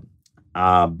Saab.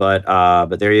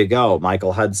 But there you go.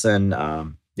 Michael Hudson.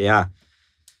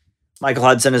 Michael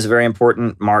Hudson is a very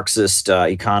important Marxist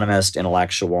economist,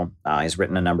 intellectual. He's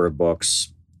written a number of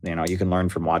books. You can learn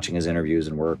from watching his interviews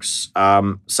and works.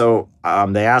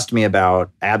 They asked me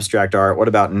about abstract art. What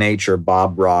about nature,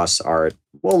 Bob Ross art?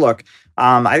 Well, look,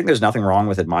 I think there's nothing wrong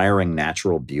with admiring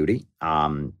natural beauty.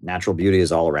 Natural beauty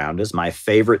is all around us. My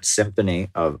favorite symphony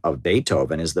of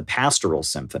Beethoven is the Pastoral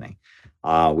Symphony,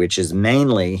 which is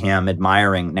mainly him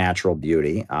admiring natural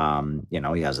beauty.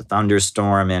 He has a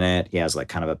thunderstorm in it. He has like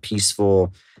kind of a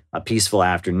peaceful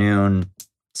afternoon,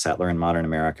 settler in modern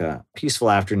America,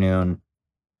 peaceful afternoon.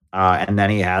 And then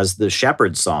he has the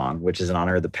Shepherd Song, which is in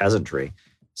honor of the peasantry,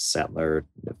 settler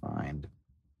defined.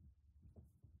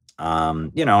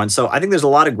 And so I think there's a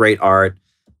lot of great art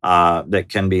that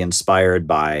can be inspired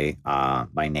by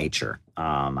nature.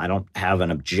 I don't have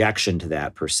an objection to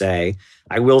that per se.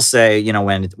 I will say,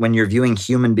 when you're viewing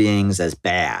human beings as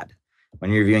bad,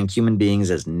 when you're viewing human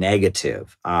beings as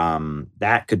negative,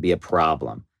 that could be a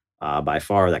problem. By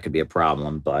far, that could be a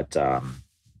problem. But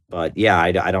yeah,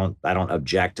 I don't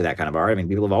object to that kind of art. I mean,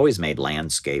 people have always made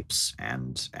landscapes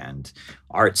and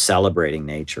art celebrating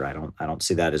nature. I don't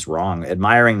see that as wrong.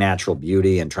 Admiring natural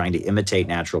beauty and trying to imitate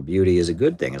natural beauty is a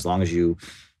good thing, as long as you,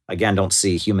 again, don't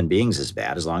see human beings as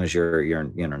bad. As long as you're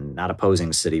not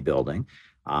opposing city building,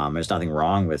 there's nothing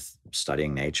wrong with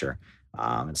studying nature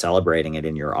and celebrating it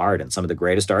in your art. And some of the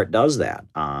greatest art does that.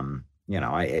 I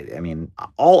mean,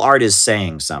 all art is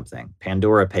saying something.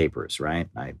 Pandora Papers, right?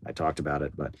 I talked about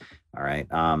it, but all right.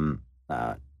 All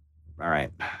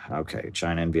right. Okay.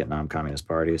 China and Vietnam Communist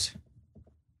parties.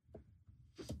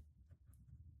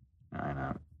 I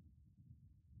know.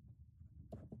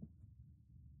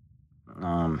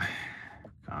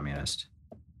 Communist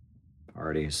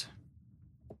parties.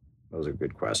 Those are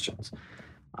good questions.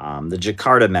 The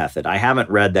Jakarta Method. I haven't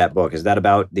read that book. Is that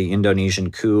about the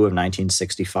Indonesian coup of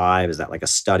 1965? Is that like a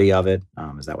study of it?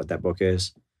 Is that what that book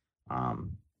is? All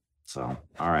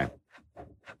right.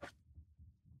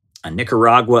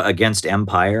 Nicaragua Against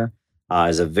Empire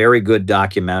is a very good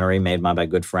documentary made by my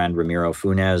good friend Ramiro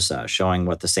Funes, showing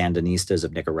what the Sandinistas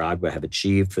of Nicaragua have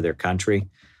achieved for their country.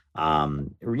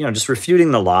 Just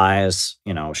refuting the lies,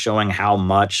 showing how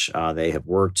much they have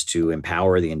worked to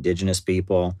empower the indigenous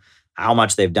people, how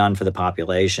much they've done for the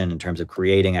population in terms of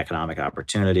creating economic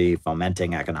opportunity,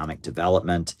 fomenting economic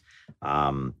development,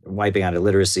 wiping out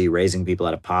illiteracy, raising people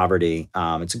out of poverty.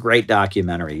 It's a great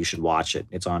documentary. You should watch it.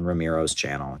 It's on Ramiro's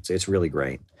channel. It's really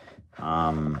great.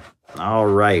 All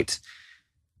right.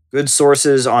 Good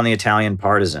sources on the Italian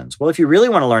partisans. Well, if you really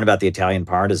want to learn about the Italian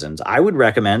partisans, I would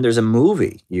recommend there's a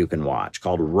movie you can watch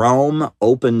called Rome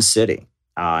Open City.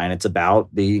 And it's about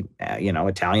the,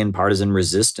 Italian partisan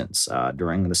resistance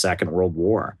during the Second World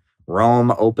War.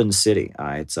 Rome Open City.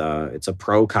 It's a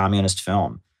pro-communist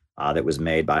film that was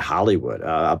made by Hollywood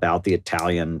about the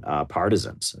Italian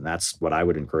partisans. And that's what I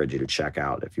would encourage you to check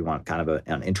out if you want kind of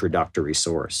an introductory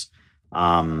source.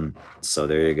 So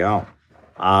there you go.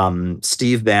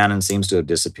 Steve Bannon seems to have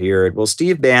disappeared. Well,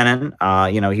 Steve Bannon,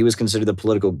 he was considered the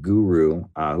political guru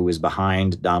who was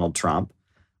behind Donald Trump.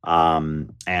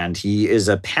 And he is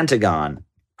a Pentagon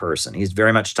person. He's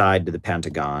very much tied to the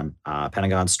Pentagon,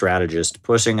 Pentagon strategist,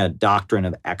 pushing a doctrine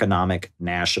of economic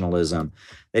nationalism.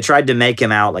 They tried to make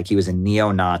him out like he was a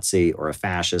neo-Nazi or a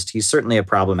fascist. He's certainly a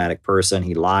problematic person.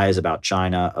 He lies about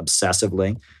China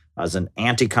obsessively. As an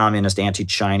anti-communist,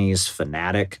 anti-Chinese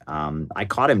fanatic, I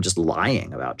caught him just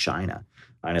lying about China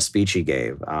in a speech he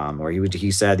gave, where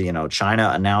he said,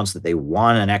 China announced that they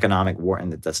won an economic war,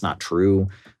 and that's not true.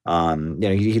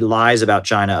 He lies about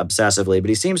China obsessively, but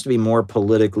he seems to be more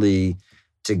politically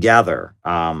together.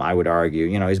 I would argue,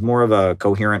 he's more of a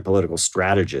coherent political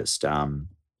strategist than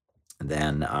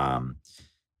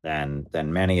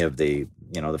many of the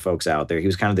the folks out there. He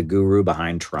was kind of the guru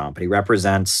behind Trump. He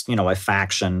represents a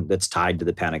faction that's tied to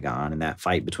the Pentagon, and that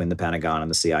fight between the Pentagon and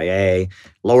the CIA,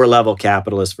 lower level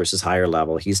capitalists versus higher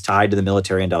level. He's tied to the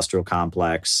military industrial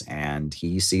complex, and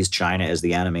he sees China as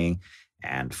the enemy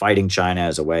and fighting China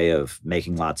as a way of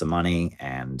making lots of money.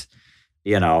 And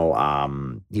he's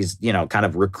kind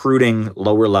of recruiting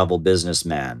lower level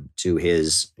businessmen to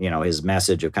his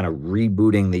message of kind of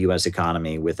rebooting the U.S.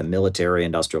 economy with a military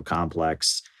industrial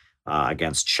complex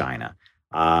against China.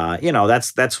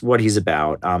 That's what he's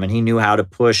about. And he knew how to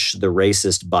push the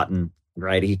racist button,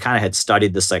 right? He kind of had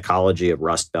studied the psychology of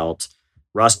Rust Belt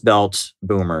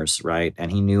boomers, right?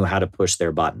 And he knew how to push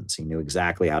their buttons. He knew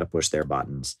exactly how to push their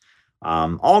buttons.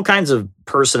 All kinds of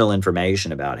personal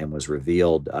information about him was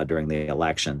revealed during the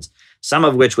elections, some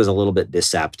of which was a little bit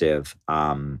deceptive.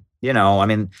 When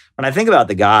I think about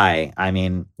the guy,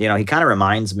 he kind of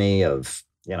reminds me of,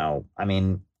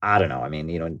 I don't know.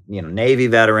 Navy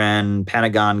veteran,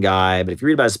 Pentagon guy. But if you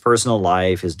read about his personal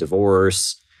life, his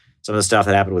divorce, some of the stuff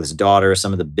that happened with his daughter,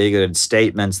 some of the bigoted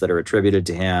statements that are attributed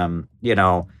to him,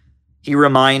 he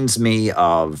reminds me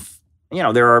of,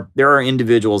 there are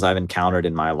individuals I've encountered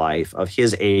in my life of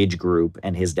his age group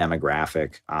and his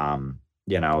demographic,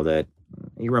 that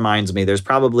he reminds me there's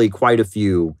probably quite a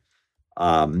few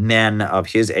men of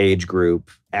his age group,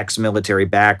 ex-military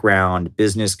background,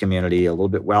 business community, a little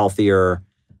bit wealthier,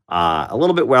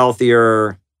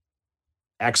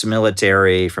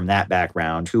 ex-military from that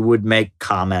background who would make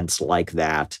comments like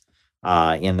that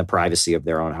in the privacy of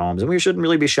their own homes. And we shouldn't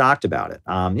really be shocked about it.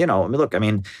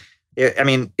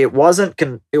 It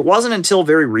wasn't until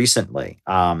very recently,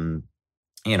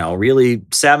 really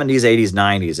 70s, 80s,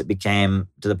 90s, it became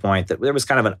to the point that there was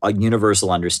kind of a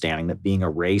universal understanding that being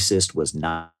a racist was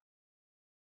not,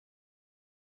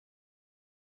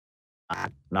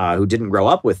 who didn't grow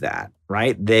up with that,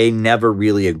 right? They never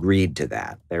really agreed to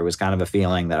that. There was kind of a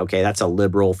feeling that, okay, that's a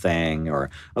liberal thing, or,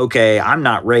 okay, I'm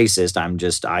not racist.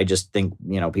 I just think,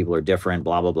 people are different,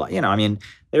 blah, blah, blah.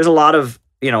 There's a lot of,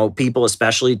 people,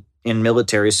 especially in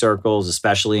military circles,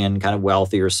 especially in kind of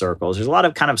wealthier circles, there's a lot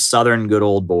of kind of Southern good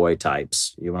old boy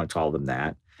types, you want to call them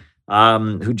that,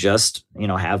 who just,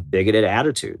 have bigoted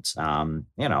attitudes, and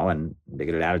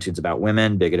bigoted attitudes about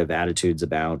women, bigoted attitudes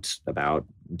about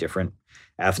different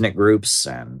ethnic groups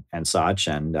and such.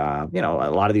 And, a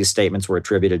lot of these statements were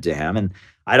attributed to him. And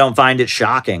I don't find it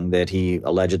shocking that he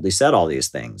allegedly said all these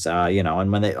things,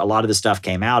 and when a lot of the stuff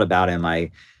came out about him,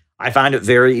 I find it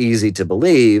very easy to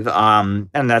believe, and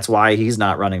that's why he's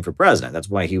not running for president. That's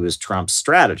why he was Trump's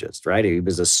strategist, right? He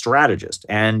was a strategist.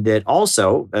 And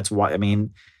that's why,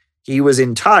 he was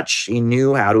in touch. He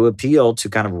knew how to appeal to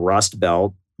kind of Rust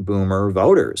Belt boomer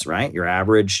voters, right? Your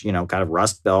average, kind of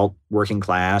Rust Belt working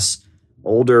class,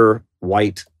 older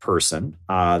white person.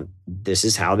 This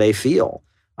is how they feel.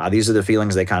 These are the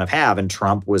feelings they kind of have. And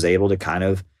Trump was able to kind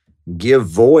of give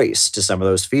voice to some of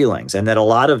those feelings, and that a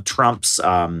lot of Trump's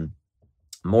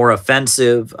more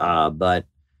offensive but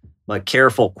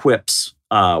careful quips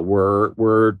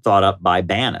were thought up by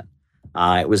Bannon.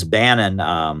 It was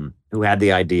Bannon who had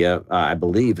the idea, I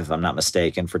believe, if I'm not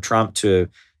mistaken, for Trump to,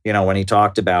 when he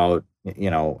talked about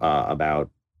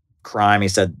crime, he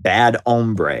said bad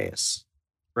hombres,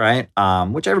 right?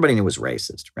 Which everybody knew was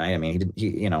racist, right? I mean,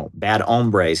 he didn't, bad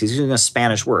hombres. He's using a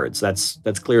Spanish word, so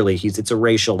that's clearly it's a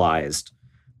racialized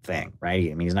thing,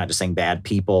 right? I mean, he's not just saying bad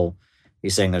people.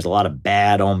 He's saying there's a lot of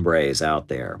bad hombres out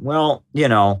there. Well,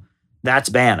 that's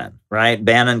Bannon, right?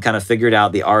 Bannon kind of figured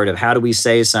out the art of how do we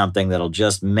say something that'll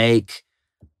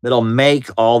make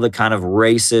all the kind of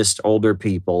racist older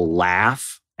people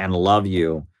laugh and love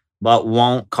you, but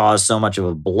won't cause so much of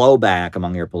a blowback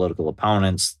among your political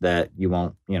opponents that you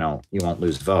won't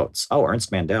lose votes. Oh,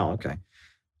 Ernst Mandel. Okay.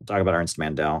 We'll talk about Ernst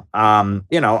Mandel. That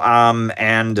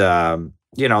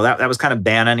was kind of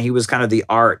Bannon. He was kind of the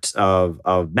art of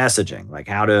messaging, like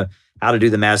how to do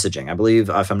the messaging. I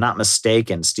believe, if I'm not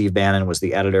mistaken, Steve Bannon was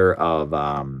the editor of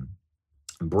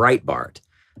Breitbart.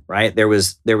 Right. There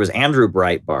was Andrew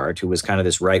Breitbart, who was kind of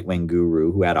this right-wing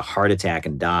guru who had a heart attack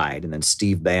and died. And then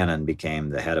Steve Bannon became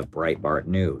the head of Breitbart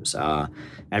News. And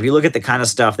if you look at the kind of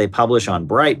stuff they publish on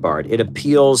Breitbart, it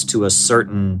appeals to a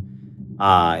certain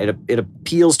to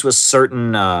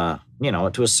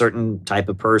a certain type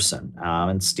of person.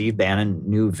 And Steve Bannon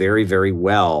knew very, very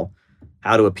well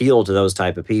how to appeal to those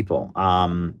type of people,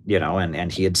 and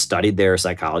he had studied their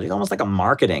psychology, almost like a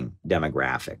marketing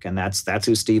demographic. And that's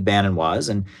who Steve Bannon was.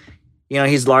 And,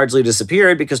 he's largely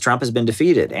disappeared because Trump has been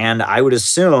defeated. And I would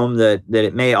assume that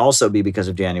it may also be because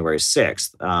of January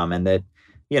 6th, and that,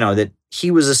 that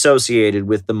he was associated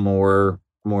with the more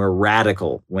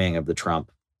radical wing of the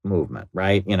Trump movement,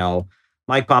 right?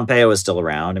 Mike Pompeo is still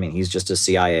around. I mean, he's just a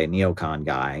CIA neocon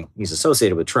guy. He's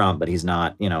associated with Trump, but he's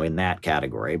not, in that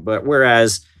category. But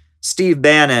whereas Steve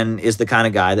Bannon is the kind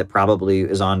of guy that probably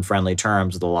is on friendly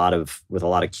terms with a lot of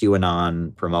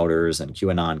QAnon promoters and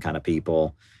QAnon kind of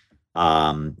people.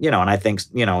 And I think,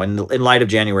 in light of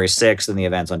January 6th and the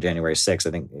events on January 6th,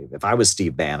 I think if I was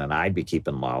Steve Bannon, I'd be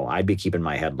keeping low. I'd be keeping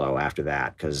my head low after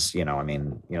that because,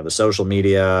 the social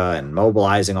media and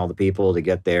mobilizing all the people to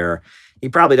get there. He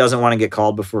probably doesn't want to get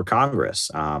called before Congress.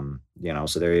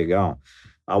 So there you go.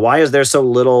 Why is there so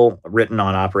little written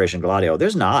on Operation Gladio?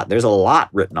 There's not. There's a lot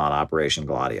written on Operation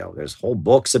Gladio. There's whole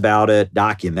books about it,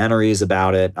 documentaries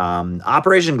about it.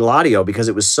 Operation Gladio, because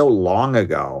it was so long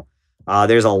ago,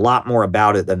 there's a lot more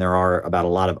about it than there are about a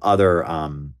lot of other,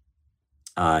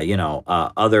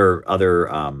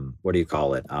 what do you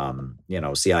call it?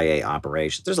 CIA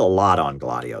operations. There's a lot on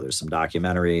Gladio. There's some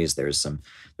documentaries. There's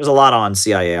a lot on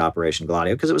CIA Operation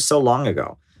Gladio because it was so long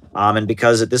ago. And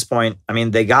because at this point, I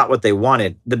mean, they got what they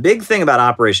wanted. The big thing about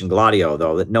Operation Gladio,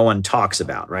 though, that no one talks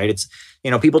about, right? It's,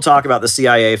 people talk about the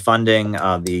CIA funding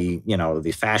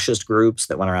the fascist groups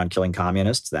that went around killing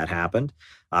communists. That happened.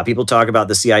 People talk about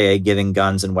the CIA giving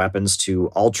guns and weapons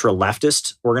to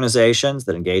ultra-leftist organizations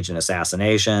that engaged in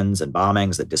assassinations and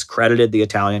bombings that discredited the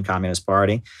Italian Communist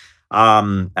Party.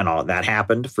 And all that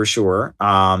happened for sure.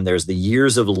 There's the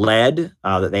years of lead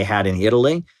that they had in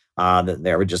Italy. That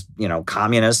there were just,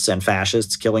 communists and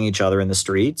fascists killing each other in the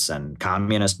streets, and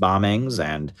communist bombings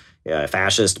and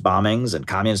fascist bombings and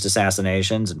communist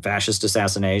assassinations and fascist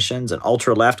assassinations and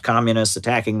ultra-left communists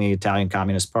attacking the Italian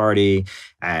Communist Party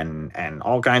and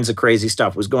all kinds of crazy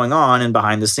stuff was going on. And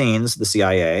behind the scenes, the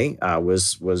CIA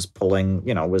was pulling,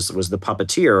 was the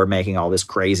puppeteer making all this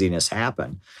craziness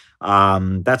happen.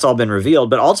 That's all been revealed.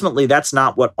 But ultimately, that's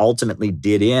not what ultimately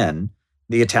did in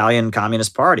the Italian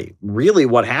Communist Party. Really,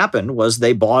 what happened was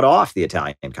they bought off the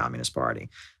Italian Communist Party.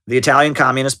 The Italian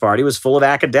Communist Party was full of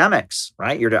academics,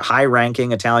 right? You're a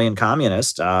high-ranking Italian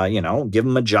communist, give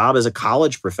them a job as a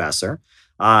college professor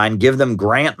and give them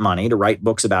grant money to write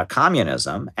books about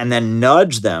communism, and then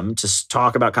nudge them to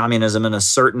talk about communism in a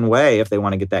certain way if they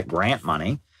want to get that grant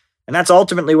money. And that's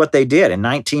ultimately what they did. In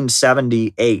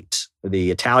 1978, the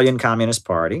Italian Communist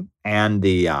Party and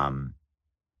the,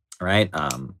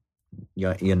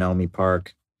 Yonomi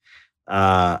Park,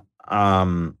 the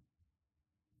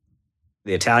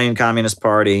Italian Communist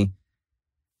Party,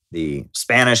 the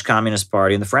Spanish Communist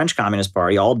Party, and the French Communist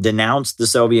Party all denounced the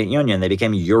Soviet Union. They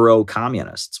became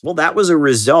Euro-communists. Well, that was a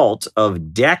result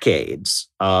of decades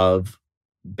of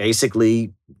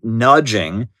basically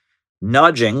nudging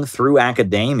through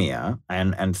academia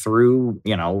and through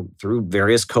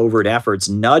various covert efforts,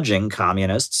 nudging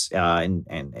communists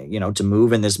to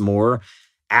move in this more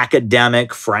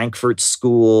academic Frankfurt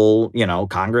School,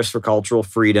 Congress for Cultural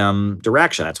Freedom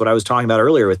direction. That's what I was talking about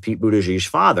earlier with Pete Buttigieg's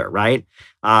father, right?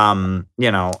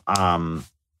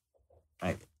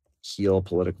 Heal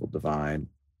political divide.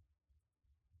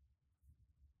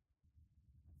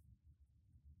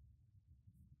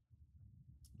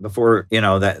 before,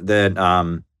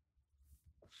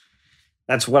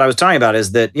 that's what I was talking about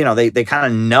is that, they kind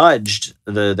of nudged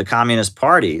the communist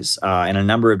parties in a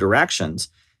number of directions.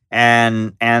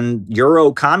 And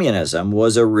Euro communism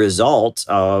was a result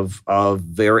of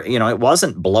very, it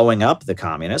wasn't blowing up the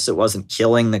communists, it wasn't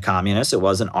killing the communists, it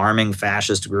wasn't arming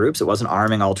fascist groups, it wasn't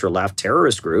arming ultra left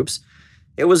terrorist groups.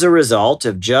 It was a result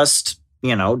of just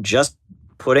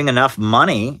putting enough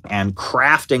money and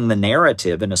crafting the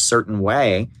narrative in a certain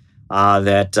way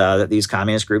that these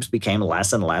communist groups became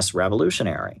less and less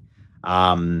revolutionary.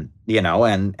 The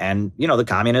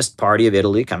Communist Party of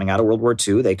Italy coming out of World War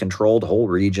II, they controlled whole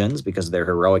regions because of their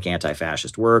heroic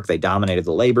anti-fascist work. They dominated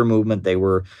the labor movement. They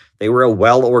were a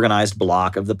well-organized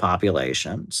bloc of the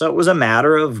population. So it was a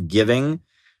matter of giving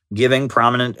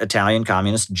prominent Italian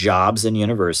communists jobs in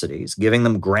universities, giving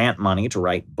them grant money to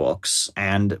write books,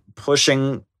 and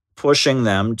pushing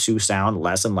them to sound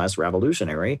less and less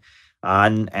revolutionary.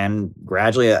 And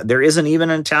gradually, there isn't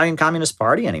even an Italian Communist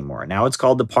Party anymore. Now it's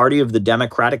called the Party of the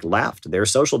Democratic Left. They're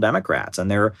social democrats, and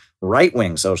they're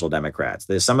right-wing social democrats.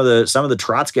 Some of the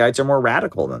Trotskyites are more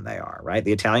radical than they are. Right?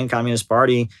 The Italian Communist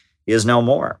Party is no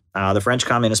more. The French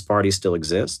Communist Party still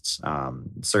exists.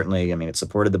 Certainly, it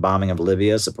supported the bombing of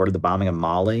Libya, supported the bombing of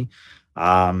Mali.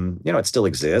 It still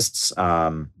exists.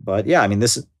 But yeah,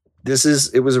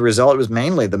 it was a result. It was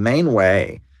mainly the main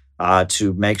way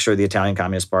to make sure the Italian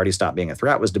Communist Party stopped being a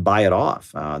threat was to buy it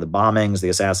off. The bombings, the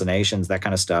assassinations, that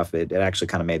kind of stuff, it actually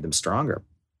kind of made them stronger.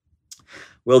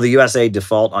 Will the USA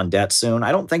default on debt soon?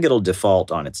 I don't think it'll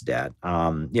default on its debt.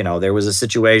 There was a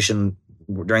situation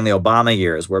during the Obama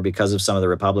years where, because of some of the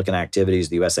Republican activities,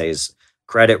 the USA's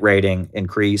credit rating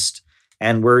increased.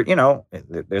 And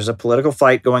there's a political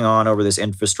fight going on over this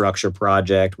infrastructure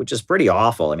project, which is pretty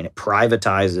awful. It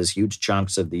privatizes huge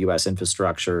chunks of the U.S.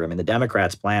 infrastructure. The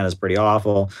Democrats' plan is pretty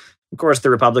awful. Of course, the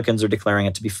Republicans are declaring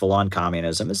it to be full-on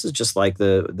communism. This is just like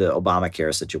the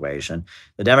Obamacare situation.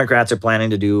 The Democrats are planning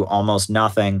to do almost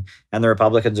nothing, and the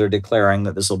Republicans are declaring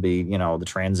that this will be, the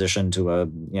transition to a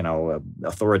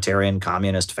authoritarian,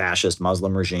 communist, fascist,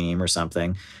 Muslim regime or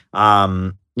something.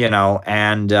 And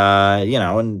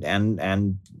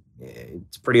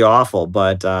it's pretty awful,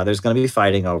 but there's going to be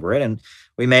fighting over it, and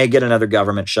we may get another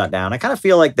government shutdown. I kind of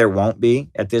feel like there won't be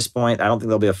at this point. I don't think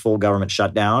there'll be a full government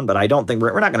shutdown, but I don't think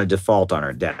we're not going to default on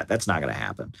our debt. That's not going to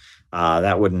happen.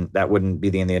 That wouldn't be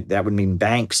the end. That would mean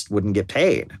banks wouldn't get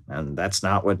paid, and that's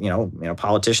not what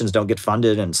politicians don't get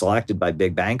funded and selected by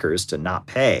big bankers to not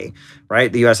pay,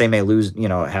 right? The USA may lose,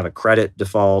 have a credit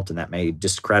default, and that may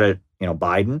discredit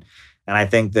Biden. And I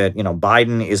think that,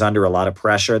 Biden is under a lot of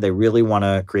pressure. They really want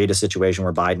to create a situation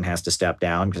where Biden has to step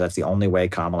down, because that's the only way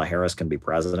Kamala Harris can be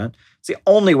president. It's the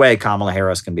only way Kamala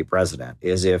Harris can be president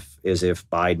is if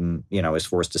Biden, is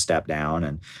forced to step down.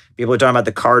 And people are talking about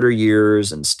the Carter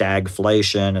years and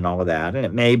stagflation and all of that. And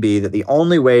it may be that the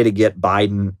only way to get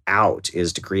Biden out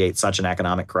is to create such an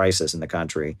economic crisis in the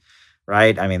country.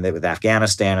 Right? With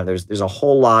Afghanistan, there's a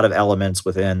whole lot of elements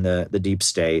within the deep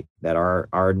state that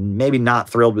are maybe not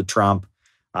thrilled with Trump,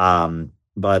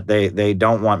 but they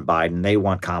don't want Biden. They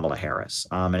want Kamala Harris.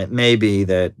 And it may be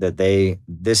that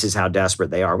this is how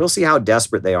desperate they are. We'll see how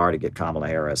desperate they are to get Kamala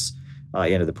Harris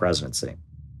into the presidency,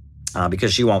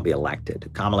 because she won't be elected.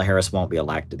 Kamala Harris won't be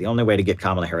elected. The only way to get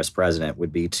Kamala Harris president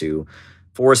would be to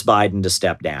force Biden to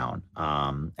step down.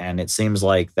 And it seems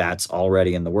like that's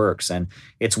already in the works. And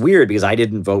it's weird because I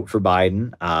didn't vote for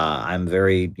Biden. I'm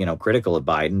very, critical of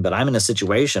Biden, but I'm in a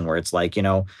situation where it's like,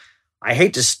 I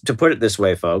hate to put it this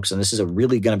way, folks, and this is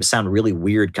really going to sound really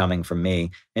weird coming from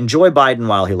me. Enjoy Biden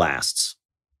while he lasts.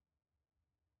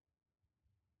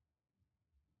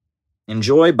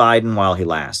 Enjoy Biden while he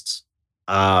lasts.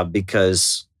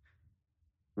 Because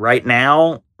right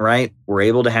now, right, we're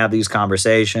able to have these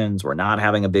conversations. We're not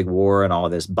having a big war and all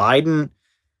of this. Biden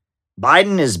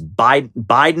is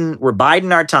Biden. We're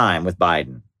Biden our time with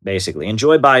Biden, basically.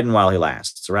 Enjoy Biden while he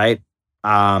lasts, right?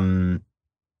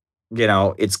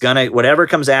 It's whatever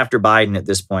comes after Biden at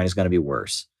this point is gonna be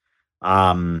worse. We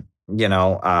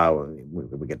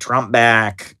get Trump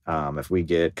back, if we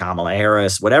get Kamala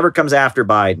Harris, whatever comes after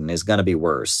Biden is gonna be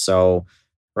worse. So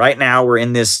right now, we're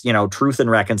in this, truth and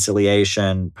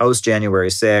reconciliation, post-January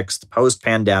 6th,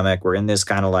 post-pandemic. We're in this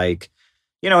kind of like,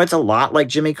 it's a lot like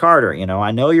Jimmy Carter.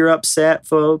 I know you're upset,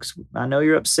 folks. I know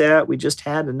you're upset. We just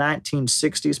had the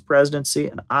 1960s presidency,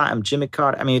 and I am Jimmy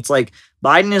Carter. It's like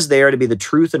Biden is there to be the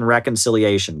truth and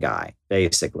reconciliation guy,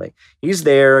 basically. He's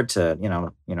there to,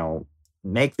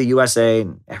 make the USA,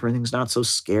 and everything's not so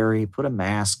scary, put a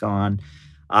mask on.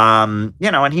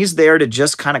 And he's there to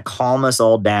just kind of calm us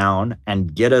all down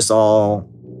and get us all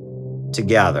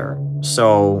together.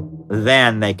 So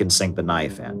then they can sink the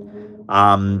knife in.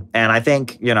 And I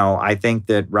think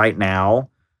that right now,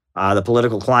 the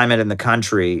political climate in the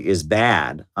country is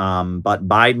bad, but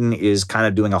Biden is kind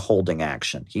of doing a holding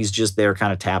action. He's just there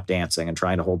kind of tap dancing and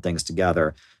trying to hold things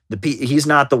together. He's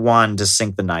not the one to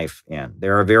sink the knife in.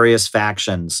 There are various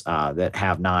factions that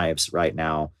have knives right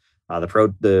now.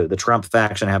 The Trump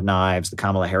faction have knives. The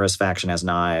Kamala Harris faction has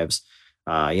knives.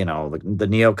 The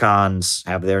neocons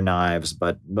have their knives,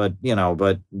 but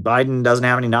Biden doesn't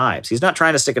have any knives. He's not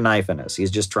trying to stick a knife in us.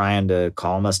 He's just trying to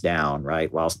calm us down,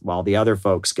 right? While the other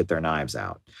folks get their knives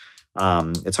out.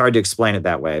 It's hard to explain it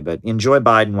that way, but enjoy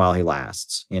Biden while he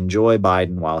lasts. Enjoy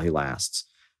Biden while he lasts.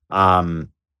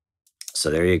 So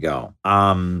there you go.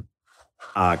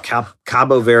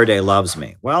 Cabo Verde loves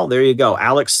me. Well, there you go.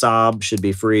 Alex Saab should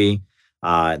be free.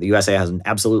 The USA has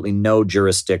absolutely no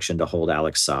jurisdiction to hold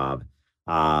Alex Saab.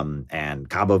 And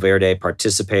Cabo Verde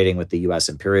participating with the U.S.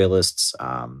 imperialists.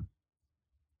 I'm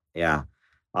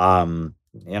for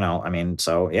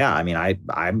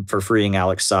freeing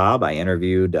Alex Saab. I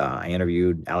interviewed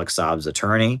Alex Saab's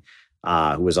attorney,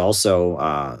 who was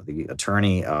also the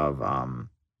attorney of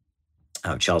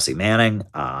Chelsea Manning.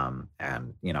 There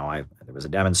was a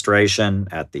demonstration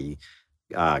at the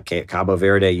Cabo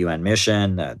Verde UN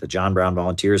mission that the John Brown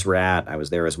volunteers were at. I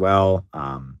was there as well.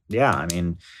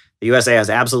 The USA has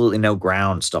absolutely no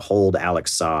grounds to hold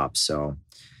Alex Saab. So,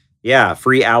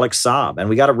 free Alex Saab. And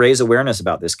we got to raise awareness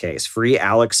about this case. Free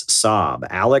Alex Saab.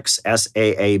 Alex,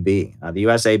 S-A-A-B. The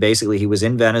USA, basically, he was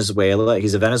in Venezuela.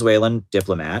 He's a Venezuelan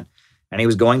diplomat. And he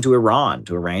was going to Iran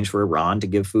to arrange for Iran to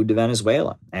give food to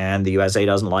Venezuela. And the USA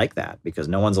doesn't like that because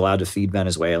no one's allowed to feed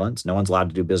Venezuelans. No one's allowed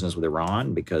to do business with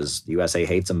Iran because the USA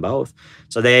hates them both.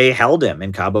 So they held him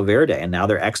in Cabo Verde, and now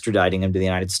they're extraditing him to the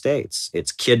United States.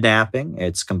 It's kidnapping.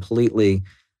 It's completely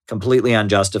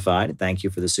unjustified. Thank you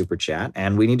for the super chat.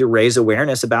 And we need to raise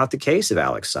awareness about the case of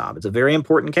Alex Saab. It's a very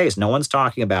important case. No one's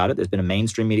talking about it. There's been a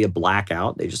mainstream media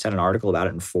blackout. They just had an article about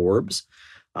it in Forbes.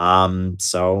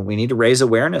 So we need to raise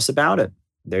awareness about it.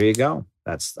 There you go.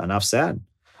 That's enough said.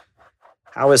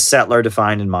 How is settler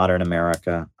defined in modern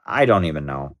America? I don't even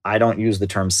know. I don't use the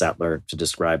term settler to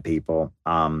describe people.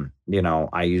 I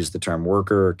use the term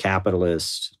worker,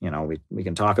 capitalist. We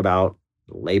can talk about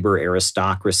labor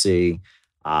aristocracy.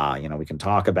 We can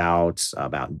talk about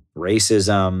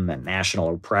racism and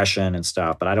national oppression and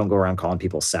stuff, but I don't go around calling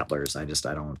people settlers. I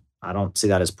don't see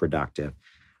that as productive.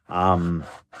 The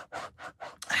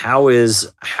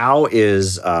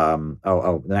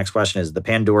next question is the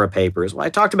Pandora Papers. Well, I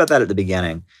talked about that at the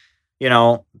beginning.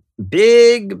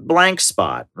 Big blank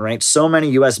spot, right? So many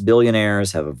US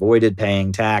billionaires have avoided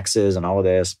paying taxes and all of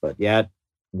this, but yet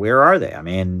where are they?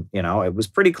 It was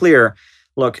pretty clear.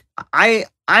 Look,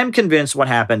 I'm convinced what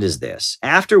happened is this.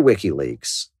 After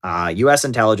WikiLeaks, US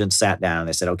intelligence sat down and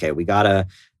they said, okay,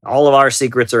 all of our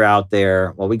secrets are out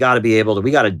there. Well, we got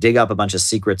to dig up a bunch of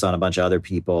secrets on a bunch of other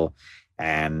people.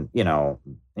 And,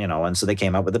 and so they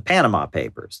came up with the Panama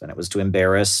Papers, and it was to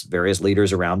embarrass various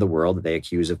leaders around the world that they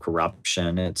accuse of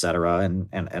corruption, et cetera,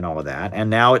 and all of that.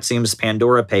 And now it seems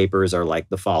Pandora Papers are like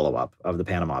the follow-up of the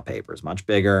Panama Papers, much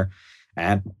bigger.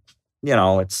 And,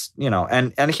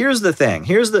 and here's the thing.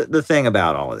 Here's the thing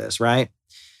about all of this, right?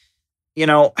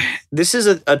 This is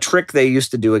a trick they used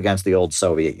to do against the old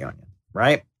Soviet Union,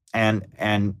 right?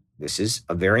 And this is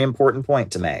a very important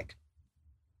point to make.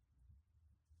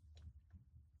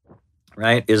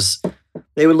 Right, is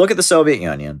they would look at the Soviet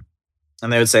Union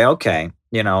and they would say, okay,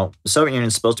 the Soviet Union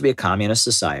is supposed to be a communist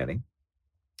society,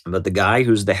 but the guy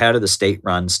who's the head of the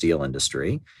state-run steel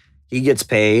industry, he gets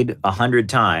paid 100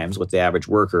 times what the average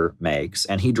worker makes,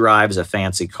 and he drives a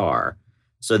fancy car.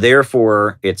 So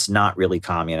therefore, it's not really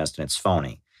communist and it's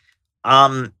phony.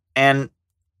 And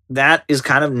that is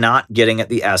kind of not getting at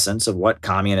the essence of what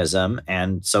communism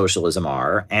and socialism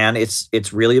are. And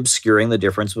it's really obscuring the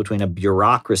difference between a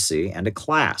bureaucracy and a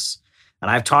class.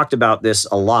 And I've talked about this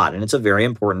a lot, and it's a very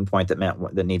important point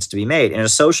that needs to be made. In a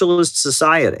socialist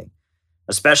society,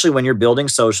 especially when you're building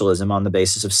socialism on the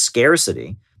basis of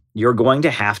scarcity, you're going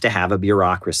to have a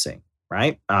bureaucracy,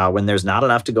 right? When there's not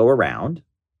enough to go around,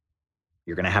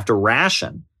 you're going to have to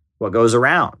ration what goes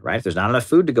around, right? If there's not enough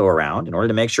food to go around, in order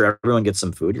to make sure everyone gets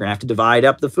some food, you're gonna have to divide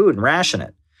up the food and ration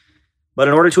it. But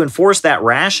in order to enforce that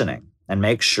rationing and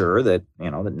make sure that,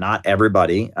 that not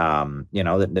everybody,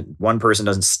 that one person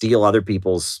doesn't steal other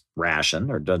people's ration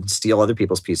or doesn't steal other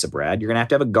people's piece of bread, you're gonna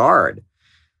have a guard.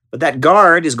 But that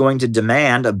guard is going to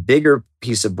demand a bigger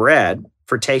piece of bread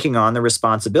for taking on the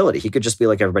responsibility. He could just be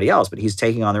like everybody else, but he's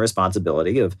taking on the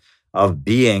responsibility of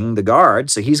being the guard.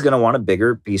 So he's going to want a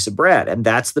bigger piece of bread. And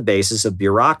that's the basis of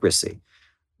bureaucracy.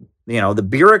 The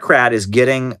bureaucrat is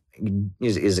getting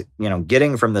is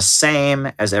getting from the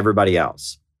same as everybody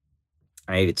else.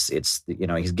 Right? It's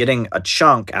he's getting a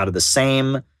chunk out of the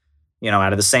same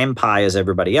pie as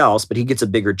everybody else, but he gets a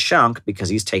bigger chunk because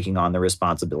he's taking on the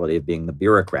responsibility of being the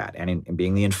bureaucrat and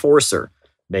being the enforcer,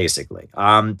 basically.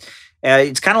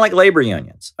 It's kind of like labor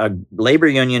unions. A labor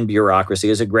union bureaucracy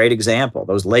is a great example.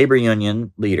 Those labor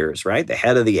union leaders, right? The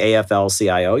head of the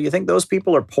AFL-CIO, you think those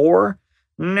people are poor?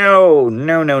 No.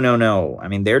 I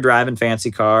mean, they're driving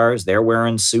fancy cars, they're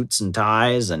wearing suits and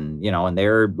ties, and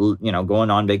they're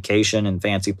going on vacation in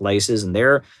fancy places, and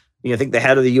you think the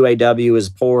head of the UAW is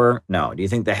poor? No. Do you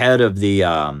think the head of the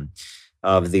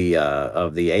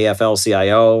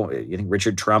AFL-CIO, you think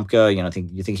Richard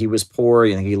Trumka, you think he was poor?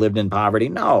 You think he lived in poverty?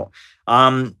 No.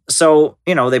 So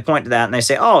they point to that and they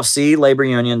say, oh, see, labor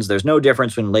unions, there's no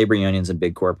difference between labor unions and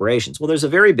big corporations. Well, there's a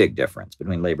very big difference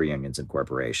between labor unions and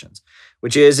corporations,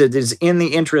 which is it is in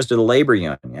the interest of the labor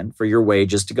union for your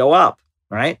wages to go up,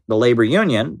 right? The labor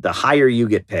union, the higher you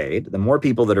get paid, the more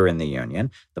people that are in the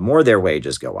union, the more their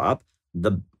wages go up,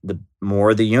 the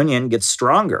more the union gets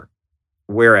stronger.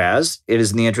 Whereas it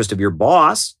is in the interest of your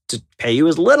boss to pay you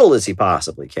as little as he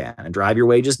possibly can and drive your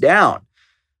wages down.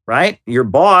 Right? Your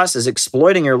boss is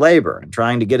exploiting your labor and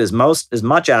trying to get as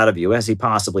much out of you as he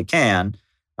possibly can,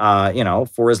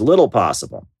 for as little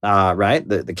possible. Right?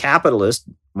 The capitalist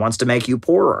wants to make you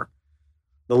poorer.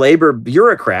 The labor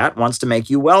bureaucrat wants to make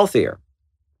you wealthier.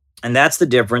 And that's the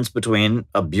difference between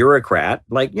a bureaucrat,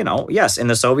 yes, in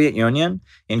the Soviet Union,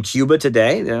 in Cuba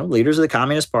today, leaders of the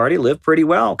Communist Party live pretty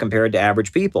well compared to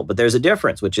average people. But there's a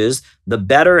difference, which is the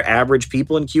better average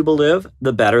people in Cuba live,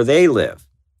 the better they live.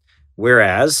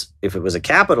 Whereas if it was a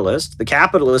capitalist, the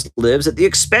capitalist lives at the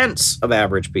expense of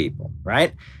average people,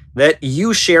 right? That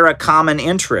you share a common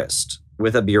interest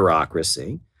with a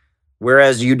bureaucracy,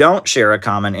 whereas you don't share a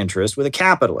common interest with a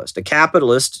capitalist. A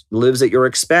capitalist lives at your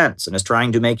expense and is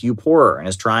trying to make you poorer and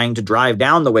is trying to drive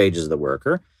down the wages of the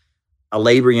worker. A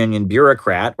labor union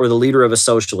bureaucrat or the leader of a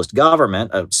socialist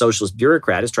government, a socialist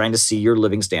bureaucrat, is trying to see your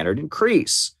living standard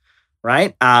increase,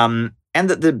 right? And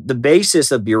the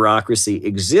basis of bureaucracy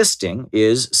existing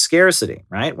is scarcity,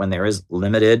 right? When there is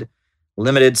limited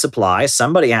supply,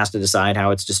 somebody has to decide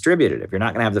how it's distributed. If you're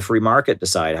not going to have the free market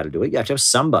decide how to do it, you have to have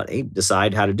somebody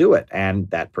decide how to do it. And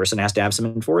that person has to have some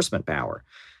enforcement power.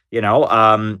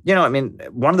 I mean,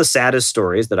 one of the saddest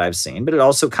stories that I've seen, but it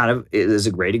also kind of is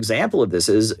a great example of this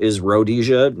is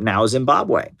Rhodesia, now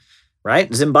Zimbabwe.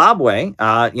 Right? Zimbabwe,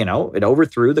 it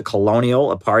overthrew the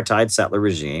colonial apartheid settler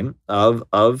regime of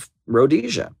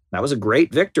Rhodesia. That was a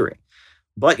great victory.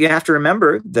 But you have to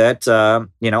remember that,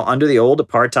 under the old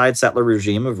apartheid settler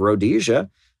regime of Rhodesia,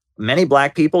 many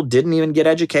Black people didn't even get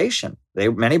education.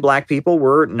 Many Black people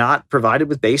were not provided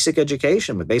with basic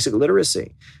education, with basic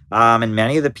literacy. And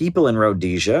many of the people in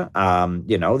Rhodesia,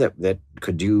 that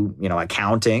could do,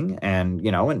 accounting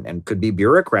and could be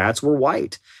bureaucrats were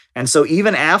white. And so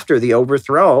even after the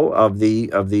overthrow of the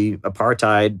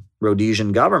apartheid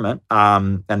Rhodesian government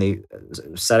and the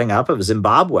setting up of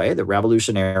Zimbabwe, the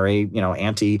revolutionary,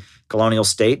 anti-colonial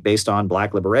state based on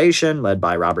Black liberation led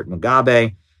by Robert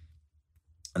Mugabe,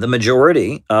 the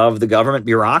majority of the government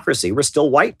bureaucracy were still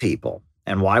white people.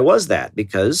 And why was that?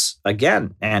 Because,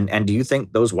 again, and do you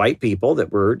think those white people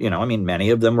that were,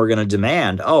 many of them were going to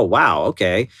demand, oh, wow,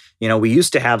 okay, we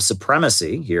used to have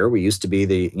supremacy here. We used to be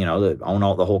the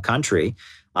own the whole country.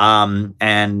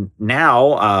 And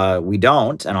now we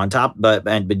don't. And on top,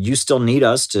 but you still need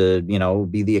us to,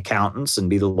 be the accountants and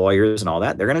be the lawyers and all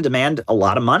that. They're going to demand a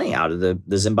lot of money out of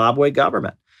the Zimbabwe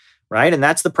government. Right. And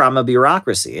that's the problem of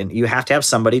bureaucracy. And you have to have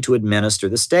somebody to administer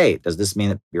the state. Does this mean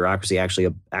that bureaucracy actually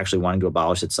wanting to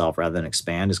abolish itself rather than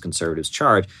expand, as conservatives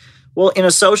charge? Well, in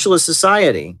a socialist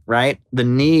society, right, the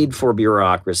need for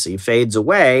bureaucracy fades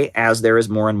away as there is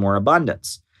more and more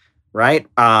abundance. Right.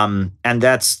 And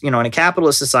that's, in a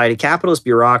capitalist society, capitalist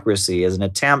bureaucracy is an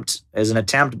attempt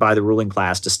by the ruling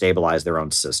class to stabilize their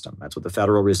own system. That's what the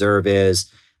Federal Reserve is.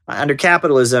 Under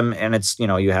capitalism, and it's,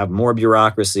 you have more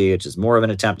bureaucracy, which is more of an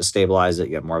attempt to stabilize it.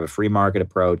 You have more of a free market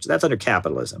approach. That's under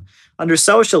capitalism. Under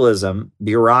socialism,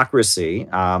 bureaucracy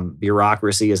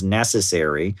is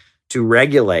necessary to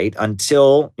regulate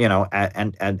until,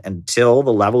 until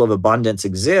the level of abundance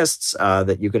exists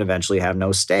that you can eventually have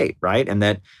no state, right? And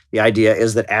that the idea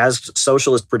is that as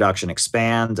socialist production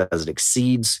expands, as it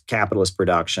exceeds capitalist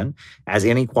production, as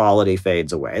inequality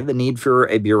fades away, the need for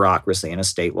a bureaucracy in a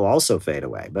state will also fade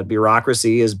away. But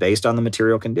bureaucracy is based on the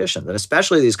material conditions. And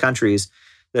especially these countries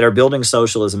that are building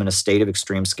socialism in a state of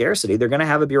extreme scarcity, they're going to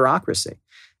have a bureaucracy.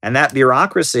 And that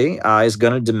bureaucracy is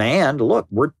going to demand, look,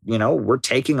 we're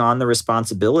taking on the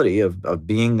responsibility of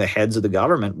being the heads of the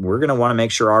government. We're going to want to make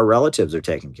sure our relatives are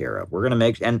taken care of. We're going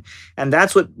to and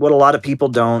that's what a lot of people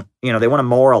don't, they want to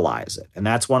moralize it. And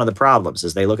that's one of the problems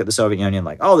is they look at the Soviet Union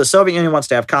like, oh, the Soviet Union wants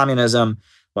to have communism.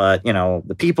 But,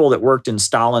 the people that worked in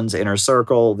Stalin's inner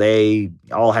circle, they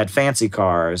all had fancy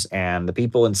cars. And the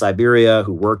people in Siberia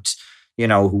who worked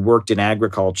in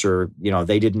agriculture,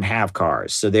 they didn't have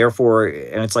cars. So therefore,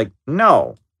 and it's like,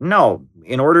 no,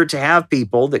 in order to have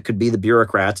people that could be the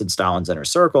bureaucrats in Stalin's inner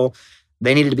circle,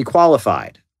 they needed to be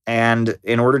qualified. And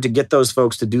in order to get those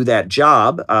folks to do that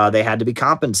job, they had to be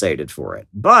compensated for it.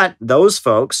 But those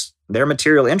folks, their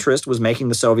material interest was making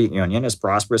the Soviet Union as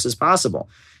prosperous as possible.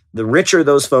 The richer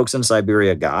those folks in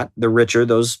Siberia got, the richer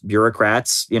those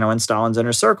bureaucrats, in Stalin's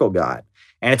inner circle got.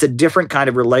 And it's a different kind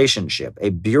of relationship. A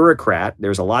bureaucrat,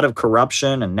 there's a lot of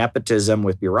corruption and nepotism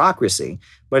with bureaucracy,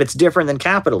 but it's different than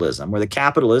capitalism, where the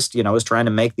capitalist, is trying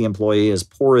to make the employee as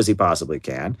poor as he possibly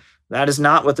can. That is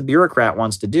not what the bureaucrat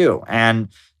wants to do. And,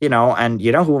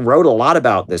 who wrote a lot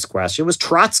about this question was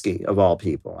Trotsky, of all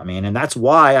people. And that's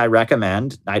why I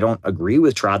don't agree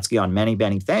with Trotsky on many,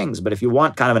 many things, but if you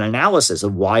want kind of an analysis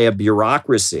of why a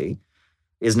bureaucracy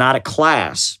is not a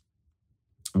class,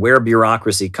 where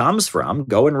bureaucracy comes from,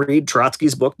 go and read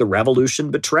Trotsky's book, The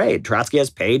Revolution Betrayed. Trotsky has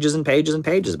pages and pages and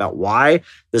pages about why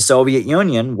the Soviet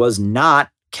Union was not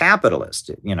capitalist.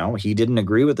 He didn't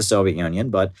agree with the Soviet Union,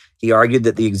 but he argued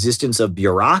that the existence of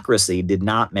bureaucracy did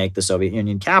not make the Soviet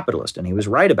Union capitalist. And he was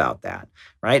right about that,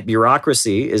 right?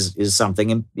 Bureaucracy is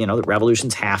something, that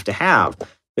revolutions have to have.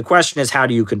 The question is, how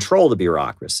do you control the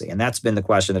bureaucracy? And that's been the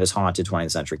question that has haunted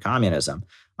 20th century communism.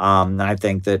 And I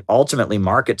think that ultimately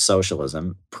market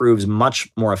socialism proves much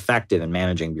more effective in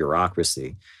managing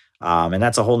bureaucracy. And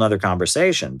that's a whole nother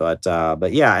conversation. But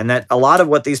yeah, and that a lot of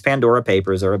what these Pandora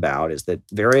Papers are about is that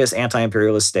various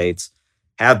anti-imperialist states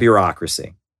have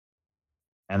bureaucracy.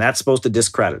 And that's supposed to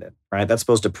discredit it, right? That's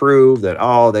supposed to prove that,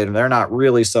 they're not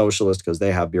really socialist because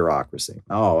they have bureaucracy.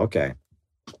 Oh, okay.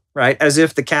 Right? As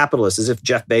if the capitalists, as if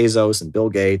Jeff Bezos and Bill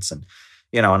Gates and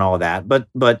all of that. But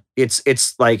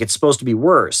it's like it's supposed to be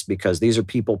worse because these are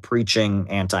people preaching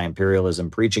anti-imperialism,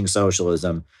 preaching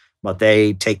socialism, but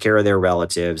they take care of their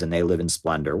relatives and they live in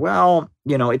splendor. Well,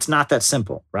 it's not that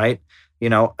simple, right?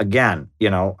 These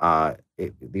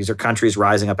are countries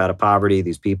rising up out of poverty.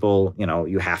 These people,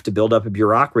 you have to build up a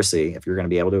bureaucracy if you're going to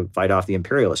be able to fight off the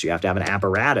imperialists. You have to have an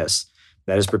apparatus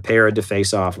that is prepared to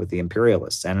face off with the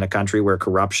imperialists. And in a country where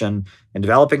corruption, in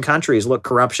developing countries, look,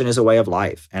 corruption is a way of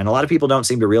life. And a lot of people don't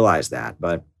seem to realize that.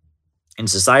 But in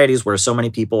societies where so many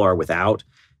people are without,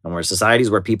 and where societies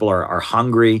where people are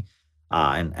hungry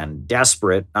and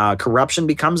desperate, corruption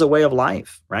becomes a way of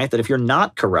life, right? That if you're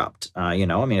not corrupt,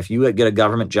 if you get a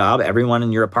government job, everyone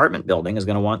in your apartment building is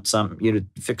going to want you to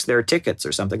fix their tickets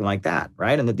or something like that,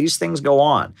 right? And that these things go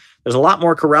on. There's a lot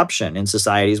more corruption in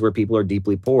societies where people are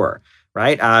deeply poor.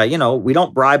 Right? We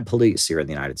don't bribe police here in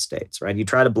the United States, right? You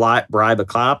try to bribe a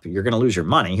cop, you're going to lose your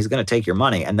money. He's going to take your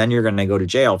money, and then you're going to go to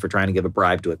jail for trying to give a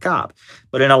bribe to a cop.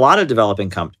 But in a lot of developing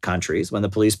countries, when the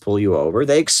police pull you over,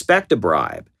 they expect a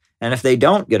bribe. And if they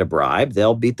don't get a bribe,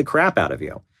 they'll beat the crap out of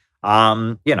you.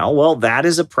 That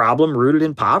is a problem rooted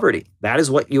in poverty. That is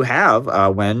what you have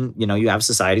when, you have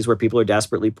societies where people are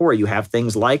desperately poor. You have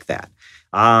things like that.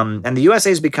 And the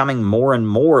USA is becoming more and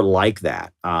more like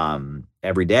that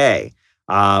every day.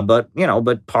 But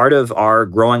part of our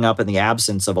growing up in the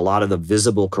absence of a lot of the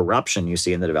visible corruption you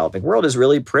see in the developing world is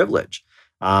really privilege.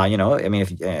 And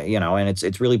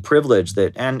it's really privilege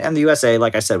that, and the USA,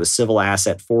 like I said, was civil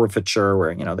asset forfeiture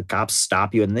where, the cops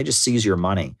stop you and they just seize your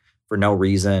money for no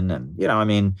reason.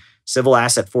 And, civil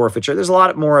asset forfeiture, there's a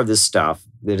lot more of this stuff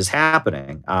that is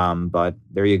happening. But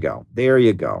there you go.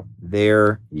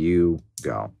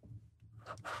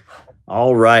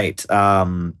 All right.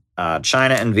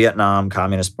 China and Vietnam,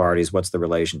 communist parties, what's the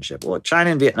relationship? Well,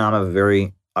 China and Vietnam have a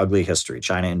very ugly history.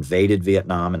 China invaded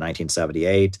Vietnam in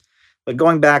 1978. But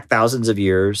going back thousands of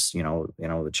years,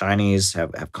 the Chinese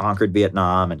have conquered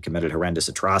Vietnam and committed horrendous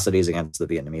atrocities against the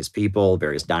Vietnamese people.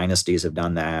 Various dynasties have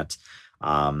done that.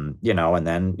 And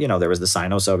then, there was the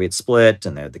Sino-Soviet split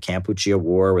and the Kampuchea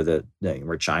War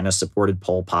where China supported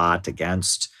Pol Pot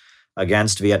against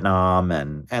Vietnam.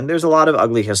 And there's a lot of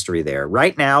ugly history there.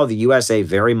 Right now, the USA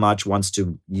very much wants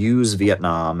to use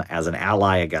Vietnam as an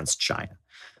ally against China.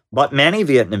 But many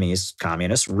Vietnamese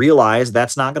communists realize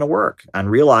that's not going to work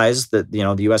and realize that,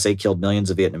 the USA killed millions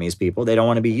of Vietnamese people. They don't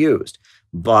want to be used.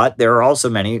 But there are also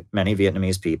many, many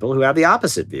Vietnamese people who have the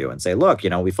opposite view and say, look,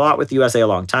 we fought with the USA a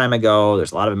long time ago.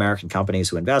 There's a lot of American companies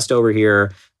who invest over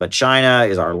here, but China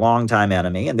is our longtime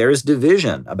enemy. And there is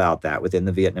division about that within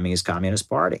the Vietnamese Communist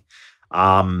Party.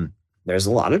 There's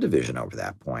a lot of division over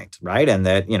that point, right? And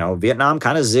that, Vietnam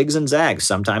kind of zigs and zags.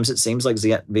 Sometimes it seems like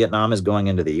Vietnam is going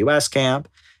into the US camp.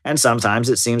 And sometimes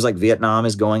it seems like Vietnam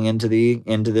is going into the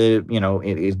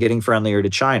getting friendlier to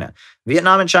China.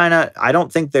 Vietnam and China, I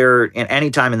don't think they're in any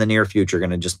time in the near future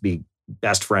going to just be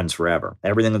best friends forever.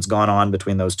 Everything that's gone on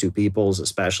between those two peoples,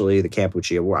 especially the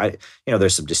Kampuchea War,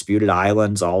 there's some disputed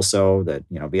islands also that,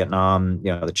 Vietnam,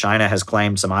 that China has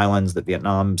claimed some islands that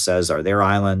Vietnam says are their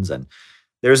islands. And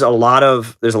there's a lot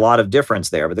of difference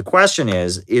there. But the question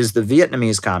is the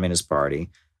Vietnamese Communist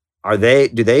Party,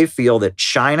 do they feel that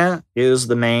China is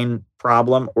the main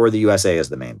problem or the USA is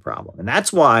the main problem? And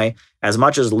that's why, as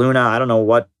much as Luna, I don't know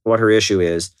what her issue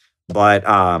is, but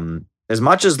as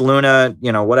much as Luna,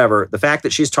 whatever, the fact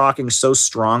that she's talking so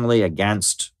strongly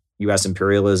against US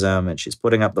imperialism and she's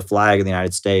putting up the flag of the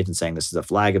United States and saying this is a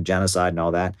flag of genocide and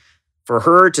all that, for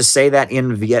her to say that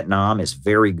in Vietnam is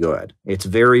very good. It's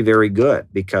very, very good,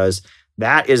 because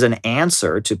that is an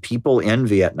answer to people in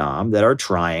Vietnam that are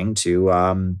trying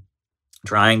to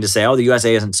say, oh, the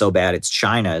USA isn't so bad, it's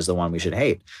China is the one we should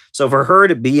hate. So for her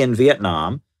to be in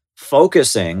Vietnam,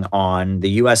 focusing on the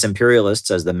US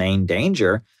imperialists as the main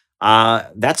danger,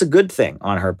 that's a good thing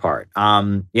on her part.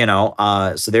 So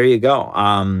there you go.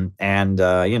 In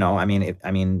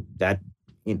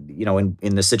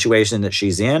the situation that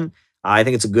she's in, I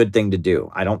think it's a good thing to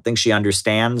do. I don't think she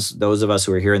understands those of us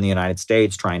who are here in the United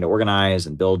States trying to organize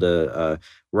and build a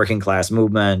working class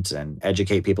movement and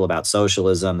educate people about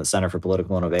socialism, the Center for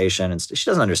Political Innovation. And she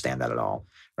doesn't understand that at all,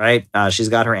 right? She's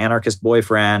got her anarchist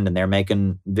boyfriend and they're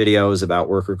making videos about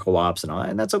worker co-ops and all that.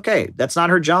 And that's okay. That's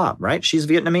not her job, right? She's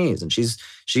Vietnamese and she's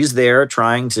there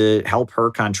trying to help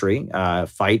her country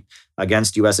fight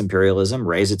against U.S. imperialism,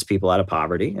 raise its people out of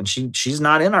poverty. And she's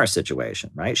not in our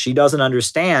situation, right? She doesn't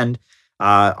understand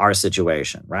our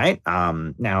situation, right?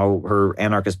 Now, her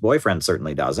anarchist boyfriend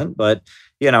certainly doesn't, but,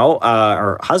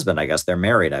 her husband, I guess they're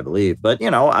married, I believe. But,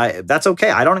 that's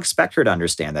okay. I don't expect her to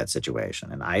understand that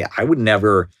situation. And I would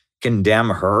never condemn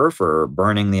her for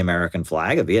burning the American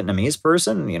flag, a Vietnamese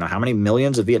person. How many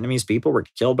millions of Vietnamese people were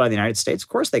killed by the United States? Of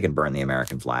course they can burn the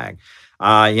American flag.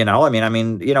 Luna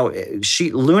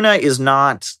is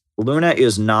not,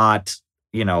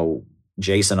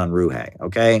 Jason Unruhe,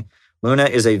 okay? Luna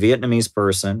is a Vietnamese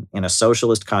person in a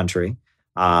socialist country,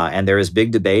 and there is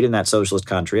big debate in that socialist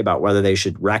country about whether they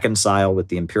should reconcile with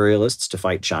the imperialists to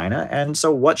fight China. And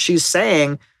so what she's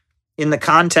saying, in the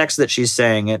context that she's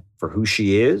saying it, for who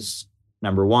she is,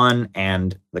 number one,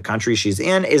 and the country she's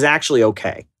in, is actually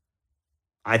okay.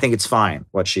 I think it's fine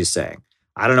what she's saying.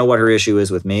 I don't know what her issue is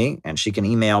with me, and she can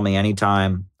email me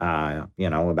anytime,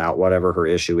 about whatever her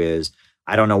issue is.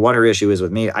 I don't know what her issue is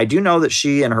with me. I do know that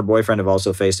she and her boyfriend have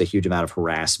also faced a huge amount of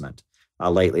harassment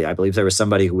lately. I believe there was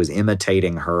somebody who was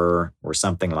imitating her or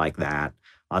something like that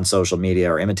on social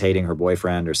media, or imitating her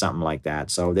boyfriend or something like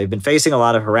that. So they've been facing a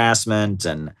lot of harassment,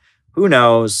 and who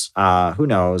knows,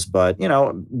 but,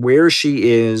 where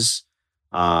she is,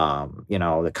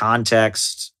 the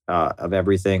context of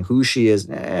everything, who she is,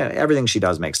 everything she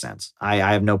does makes sense. I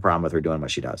have no problem with her doing what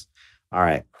she does. All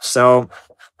right. So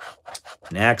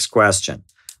next question.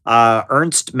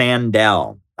 Ernst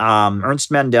Mandel.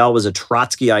 Ernst Mandel was a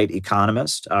Trotskyite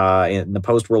economist in the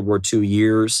post-World War II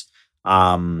years.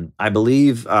 I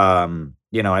believe,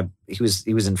 he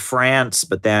was in France,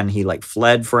 but then he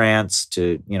fled France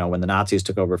to, when the Nazis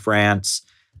took over France.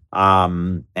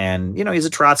 And he's a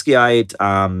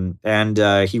Trotskyite,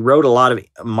 and he wrote a lot of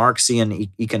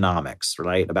Marxian economics,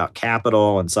 right, about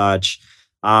capital and such.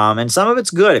 And some of it's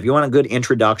good. If you want a good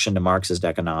introduction to Marxist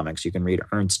economics, you can read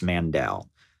Ernst Mandel.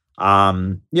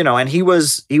 And he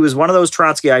was one of those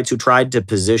Trotskyites who tried to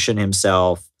position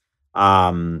himself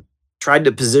as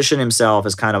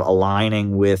kind of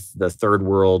aligning with the third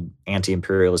world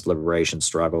anti-imperialist liberation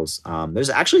struggles.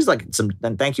 There's actually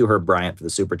and thank you, Herb Bryant, for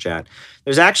the super chat.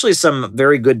 There's actually some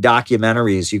very good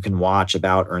documentaries you can watch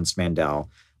about Ernst Mandel.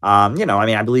 I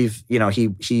believe,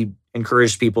 he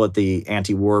encouraged people at the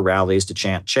anti-war rallies to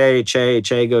chant Che, Che,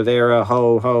 Che Guevara,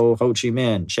 ho, ho, Ho Chi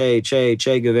Minh, Che, Che,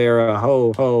 Che Guevara,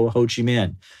 ho, ho, Ho Chi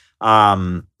Minh.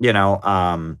 And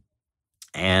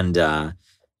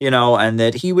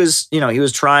that he was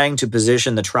trying to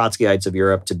position the Trotskyites of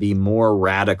Europe to be more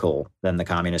radical than the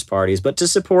communist parties, but to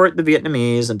support the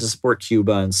Vietnamese and to support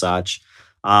Cuba and such.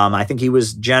 I think he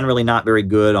was generally not very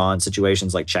good on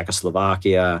situations like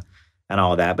Czechoslovakia and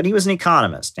all of that. But he was an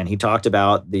economist, and he talked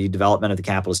about the development of the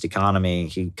capitalist economy.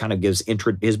 He kind of gives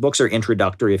his books are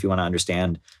introductory if you want to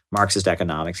understand Marxist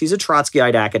economics. He's a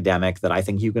Trotskyite academic that I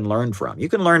think you can learn from. You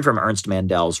can learn from Ernst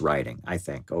Mandel's writing, I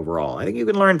think, overall. I think you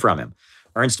can learn from him.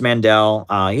 Ernst Mandel,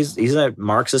 he's a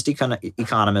Marxist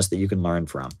economist that you can learn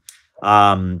from.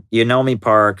 Yeonmi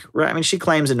Park, I mean, she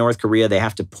claims in North Korea they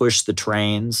have to push the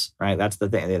trains, right? That's the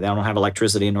thing. They don't have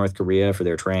electricity in North Korea for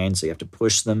their trains, so you have to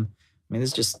push them. I mean,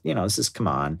 it's just, come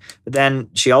on. But then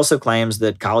she also claims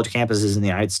that college campuses in the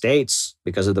United States,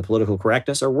 because of the political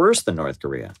correctness, are worse than North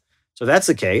Korea. So if that's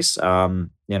the case,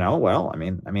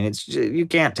 it's you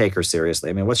can't take her seriously.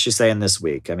 I mean, what's she saying this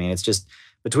week? I mean, it's just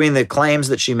between the claims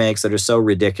that she makes that are so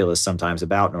ridiculous sometimes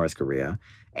about North Korea,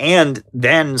 and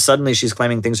then suddenly she's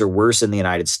claiming things are worse in the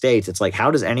United States. It's like,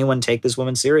 how does anyone take this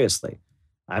woman seriously?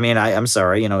 I mean, I'm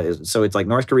sorry, so it's like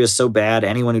North Korea is so bad.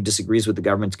 Anyone who disagrees with the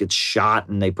government gets shot,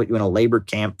 and they put you in a labor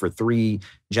camp for 3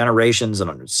 generations,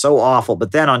 and it's so awful.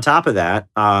 But then on top of that,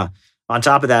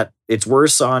 it's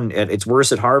worse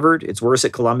at Harvard. It's worse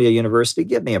at Columbia University.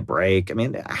 Give me a break. I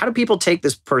mean, how do people take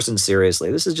this person seriously?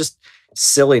 This is just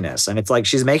silliness. And it's like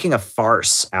she's making a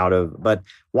farce out of, but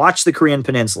watch the Korean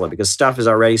Peninsula, because stuff is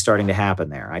already starting to happen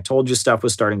there. I told you stuff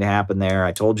was starting to happen there.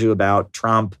 I told you about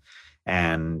Trump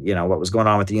and what was going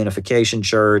on with the Unification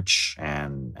Church,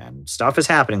 and stuff is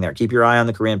happening there. Keep your eye on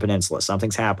the Korean Peninsula.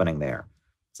 Something's happening there.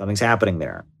 It's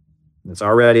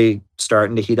already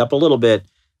starting to heat up a little bit.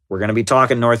 We're going to be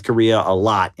talking North Korea a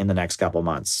lot in the next couple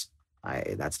months.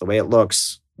 That's the way it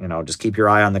looks. Just keep your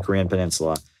eye on the Korean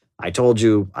Peninsula. I told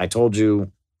you,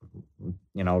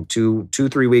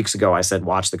 2-3 weeks ago, I said,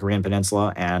 watch the Korean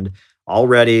Peninsula, and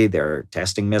already they're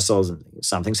testing missiles and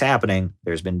something's happening.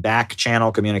 There's been back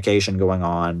channel communication going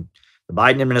on. The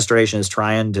Biden administration is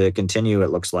trying to continue, it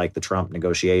looks like, the Trump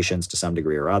negotiations to some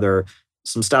degree or other.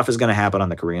 Some stuff is going to happen on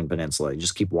the Korean Peninsula. You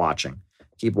just keep watching.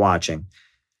 Keep watching.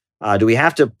 Do we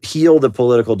have to heal the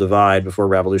political divide before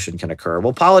revolution can occur?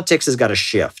 Well, politics has got to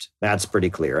shift. That's pretty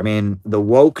clear. I mean, the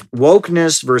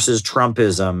wokeness versus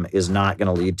Trumpism is not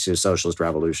going to lead to socialist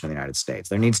revolution in the United States.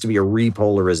 There needs to be a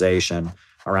repolarization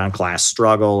around class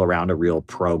struggle, around a real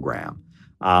program.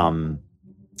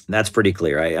 That's pretty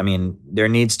clear. I mean, there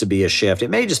needs to be a shift. It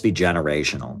may just be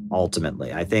generational,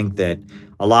 ultimately. I think that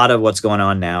a lot of what's going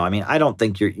on now, I mean, I don't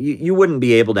think you wouldn't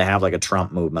be able to have like a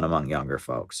Trump movement among younger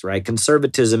folks, right?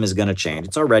 Conservatism is going to change.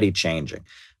 It's already changing.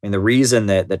 I mean, the reason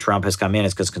that Trump has come in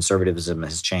is because conservatism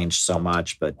has changed so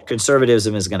much, but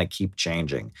conservatism is going to keep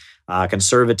changing.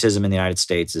 Conservatism in the United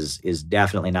States is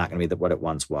definitely not going to be what it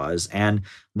once was. And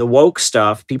the woke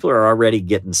stuff, people are already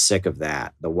getting sick of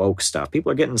that, the woke stuff.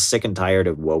 People are getting sick and tired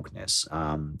of wokeness.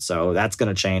 So that's going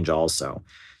to change also.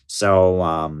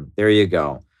 So there you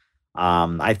go.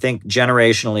 I think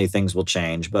generationally things will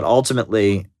change, but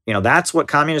ultimately, that's what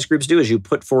communist groups do, is you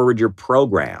put forward your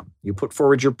program.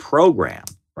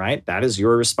 Right? That is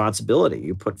your responsibility.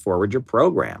 You put forward your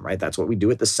program, right? That's what we do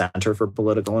at the Center for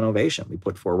Political Innovation. We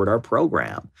put forward our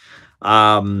program.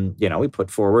 We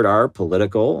put forward our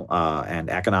political and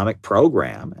economic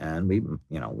program, and we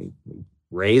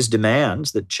raise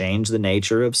demands that change the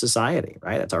nature of society,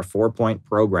 right? That's our 4-point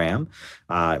program: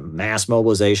 mass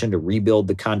mobilization to rebuild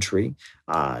the country,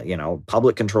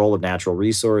 public control of natural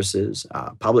resources,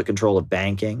 public control of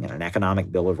banking, and an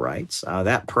economic bill of rights.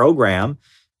 That program,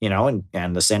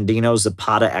 and the Sandino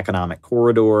Zapata Economic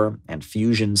Corridor and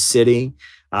Fusion City,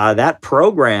 that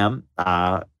program,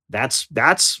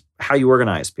 that's how you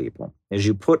organize people, is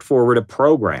you put forward a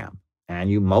program and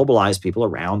you mobilize people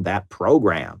around that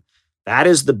program. That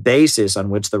is the basis on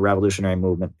which the revolutionary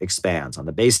movement expands, on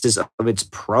the basis of its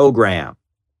program.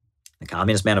 The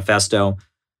Communist Manifesto,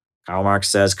 Karl Marx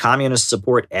says, communists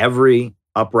support every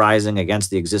uprising against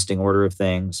the existing order of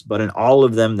things, but in all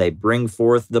of them, they bring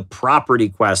forth the property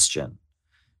question,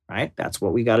 right? That's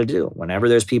what we got to do. Whenever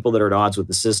there's people that are at odds with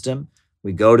the system,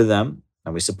 we go to them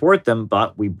and we support them,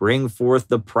 but we bring forth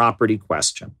the property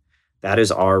question. That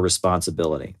is our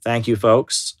responsibility. Thank you,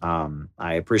 folks.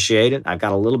 I appreciate it. I've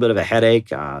got a little bit of a headache.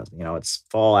 It's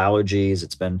fall allergies.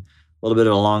 It's been a little bit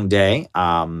of a long day.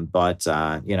 But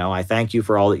I thank you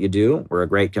for all that you do. We're a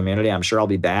great community. I'm sure I'll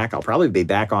be back. I'll probably be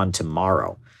back on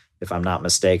tomorrow, if I'm not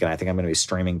mistaken. I think I'm going to be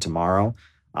streaming tomorrow.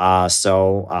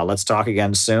 So let's talk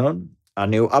again soon. A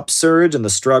new upsurge in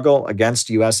the struggle against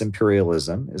U.S.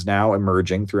 imperialism is now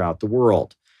emerging throughout the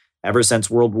world. Ever since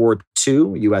World War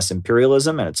II, U.S.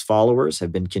 imperialism and its followers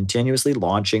have been continuously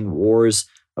launching wars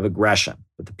of aggression,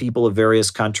 but the people of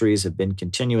various countries have been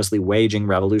continuously waging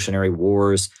revolutionary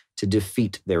wars to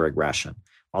defeat their aggression.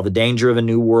 While the danger of a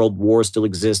new world war still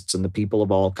exists and the people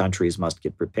of all countries must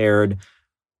get prepared,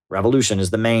 Revolution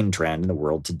is the main trend in the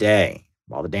world today.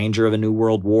 While the danger of a new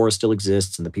world war still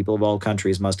exists and the people of all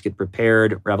countries must get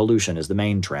prepared, revolution is the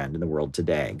main trend in the world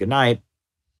today. Good night.